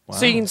 Yep. Wow.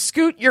 So you can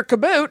scoot your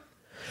kaboot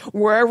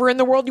wherever in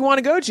the world you want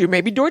to go to,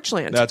 maybe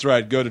Deutschland. That's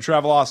right. Go to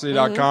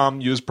Travelocity.com,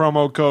 use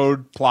promo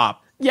code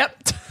PLOP.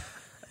 Yep.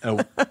 Oh,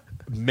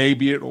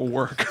 maybe it'll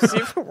work. See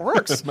if it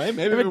works.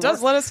 Maybe if it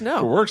does, let us know.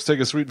 If it works, take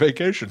a sweet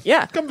vacation.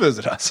 Yeah. Come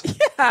visit us.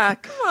 Yeah,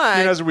 come on.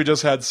 You guys, we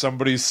just had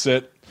somebody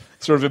sit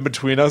sort of in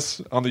between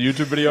us on the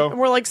YouTube video. And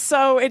we're like,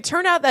 so it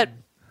turned out that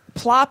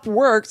Plop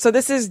worked, so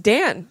this is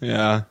Dan.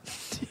 Yeah.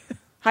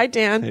 Hi,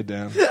 Dan. Hey,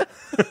 Dan.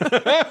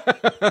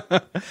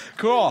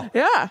 Cool.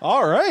 Yeah.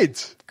 All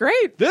right.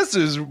 Great. This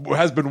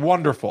has been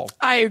wonderful.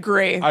 I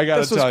agree. I got to tell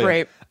you. This was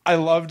great. I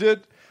loved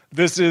it.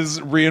 This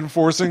is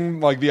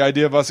reinforcing like the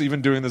idea of us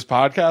even doing this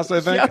podcast,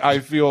 I think. Yep. I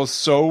feel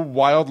so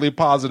wildly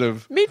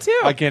positive. Me too.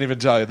 I can't even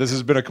tell you. This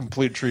has been a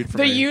complete treat for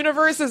me. The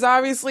universe is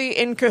obviously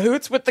in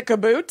cahoots with the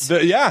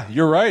kaboot. Yeah,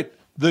 you're right.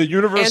 The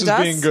universe And is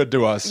us. being good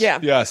to us. Yeah.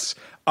 Yes.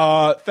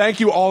 Thank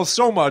you all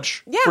so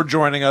much for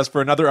joining us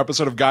for another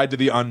episode of Guide to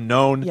the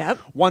Unknown. Yep.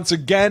 Once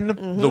again,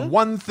 the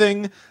one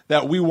thing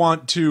that we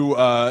want to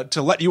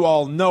let you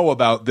all know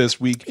about this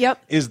week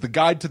is the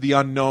Guide to the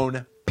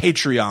Unknown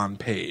Patreon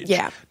page.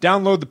 Yeah.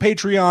 Download the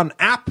Patreon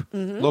app,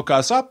 look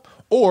us up,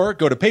 or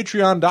go to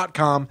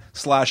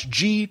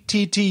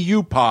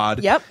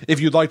patreon.com/GTTU-pod if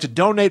you'd like to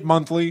donate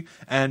monthly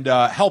and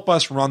help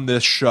us run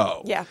this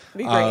show. Yeah, it'd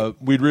be great.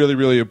 We'd really,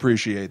 really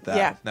appreciate that.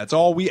 Yeah. That's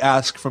all we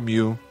ask from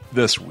you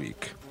this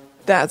week.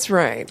 That's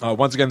right.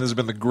 Once again, this has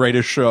been the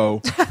greatest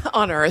show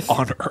on Earth.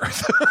 On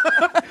Earth.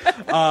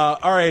 All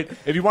right.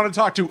 If you want to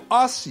talk to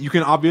us, you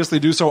can obviously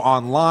do so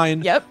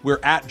online. Yep.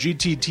 We're at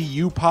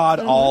GTTU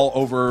Pod all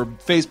over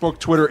Facebook,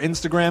 Twitter,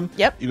 Instagram.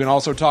 Yep. You can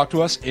also talk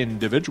to us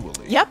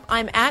individually. Yep.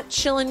 I'm at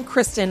Chillin'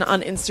 Kristen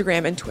on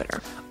Instagram and Twitter.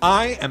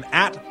 I am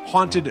at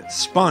Haunted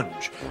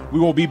Sponge. We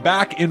will be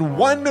back in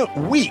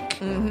 1 week.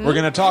 We're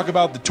going to talk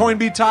about the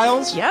Toynbee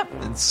tiles. Yep.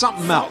 And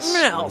something else.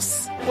 Something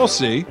else. We'll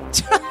see.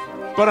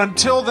 But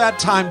until that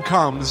time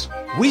comes,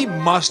 we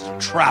must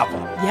travel.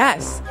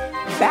 Yes.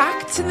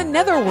 Back to the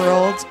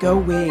netherworld go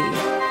we.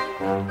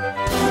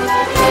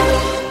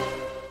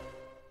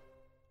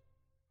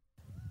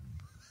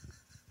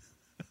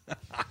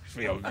 I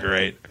feel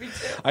great.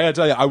 I gotta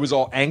tell you, I was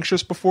all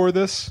anxious before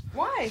this.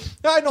 Why?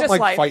 I don't Just like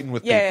life. fighting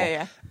with people.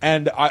 Yeah.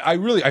 And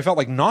I felt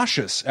like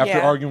nauseous after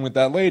arguing with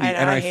that lady. I know,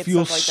 and I I hate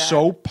feel stuff like that.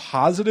 so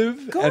positive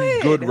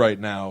and good right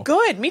now.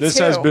 Good, me This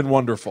too. has been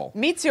wonderful.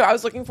 Me too. I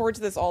was looking forward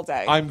to this all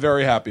day. I'm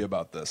very happy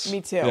about this.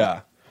 Me too.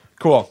 Yeah.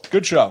 Cool.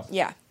 Good show.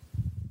 Yeah.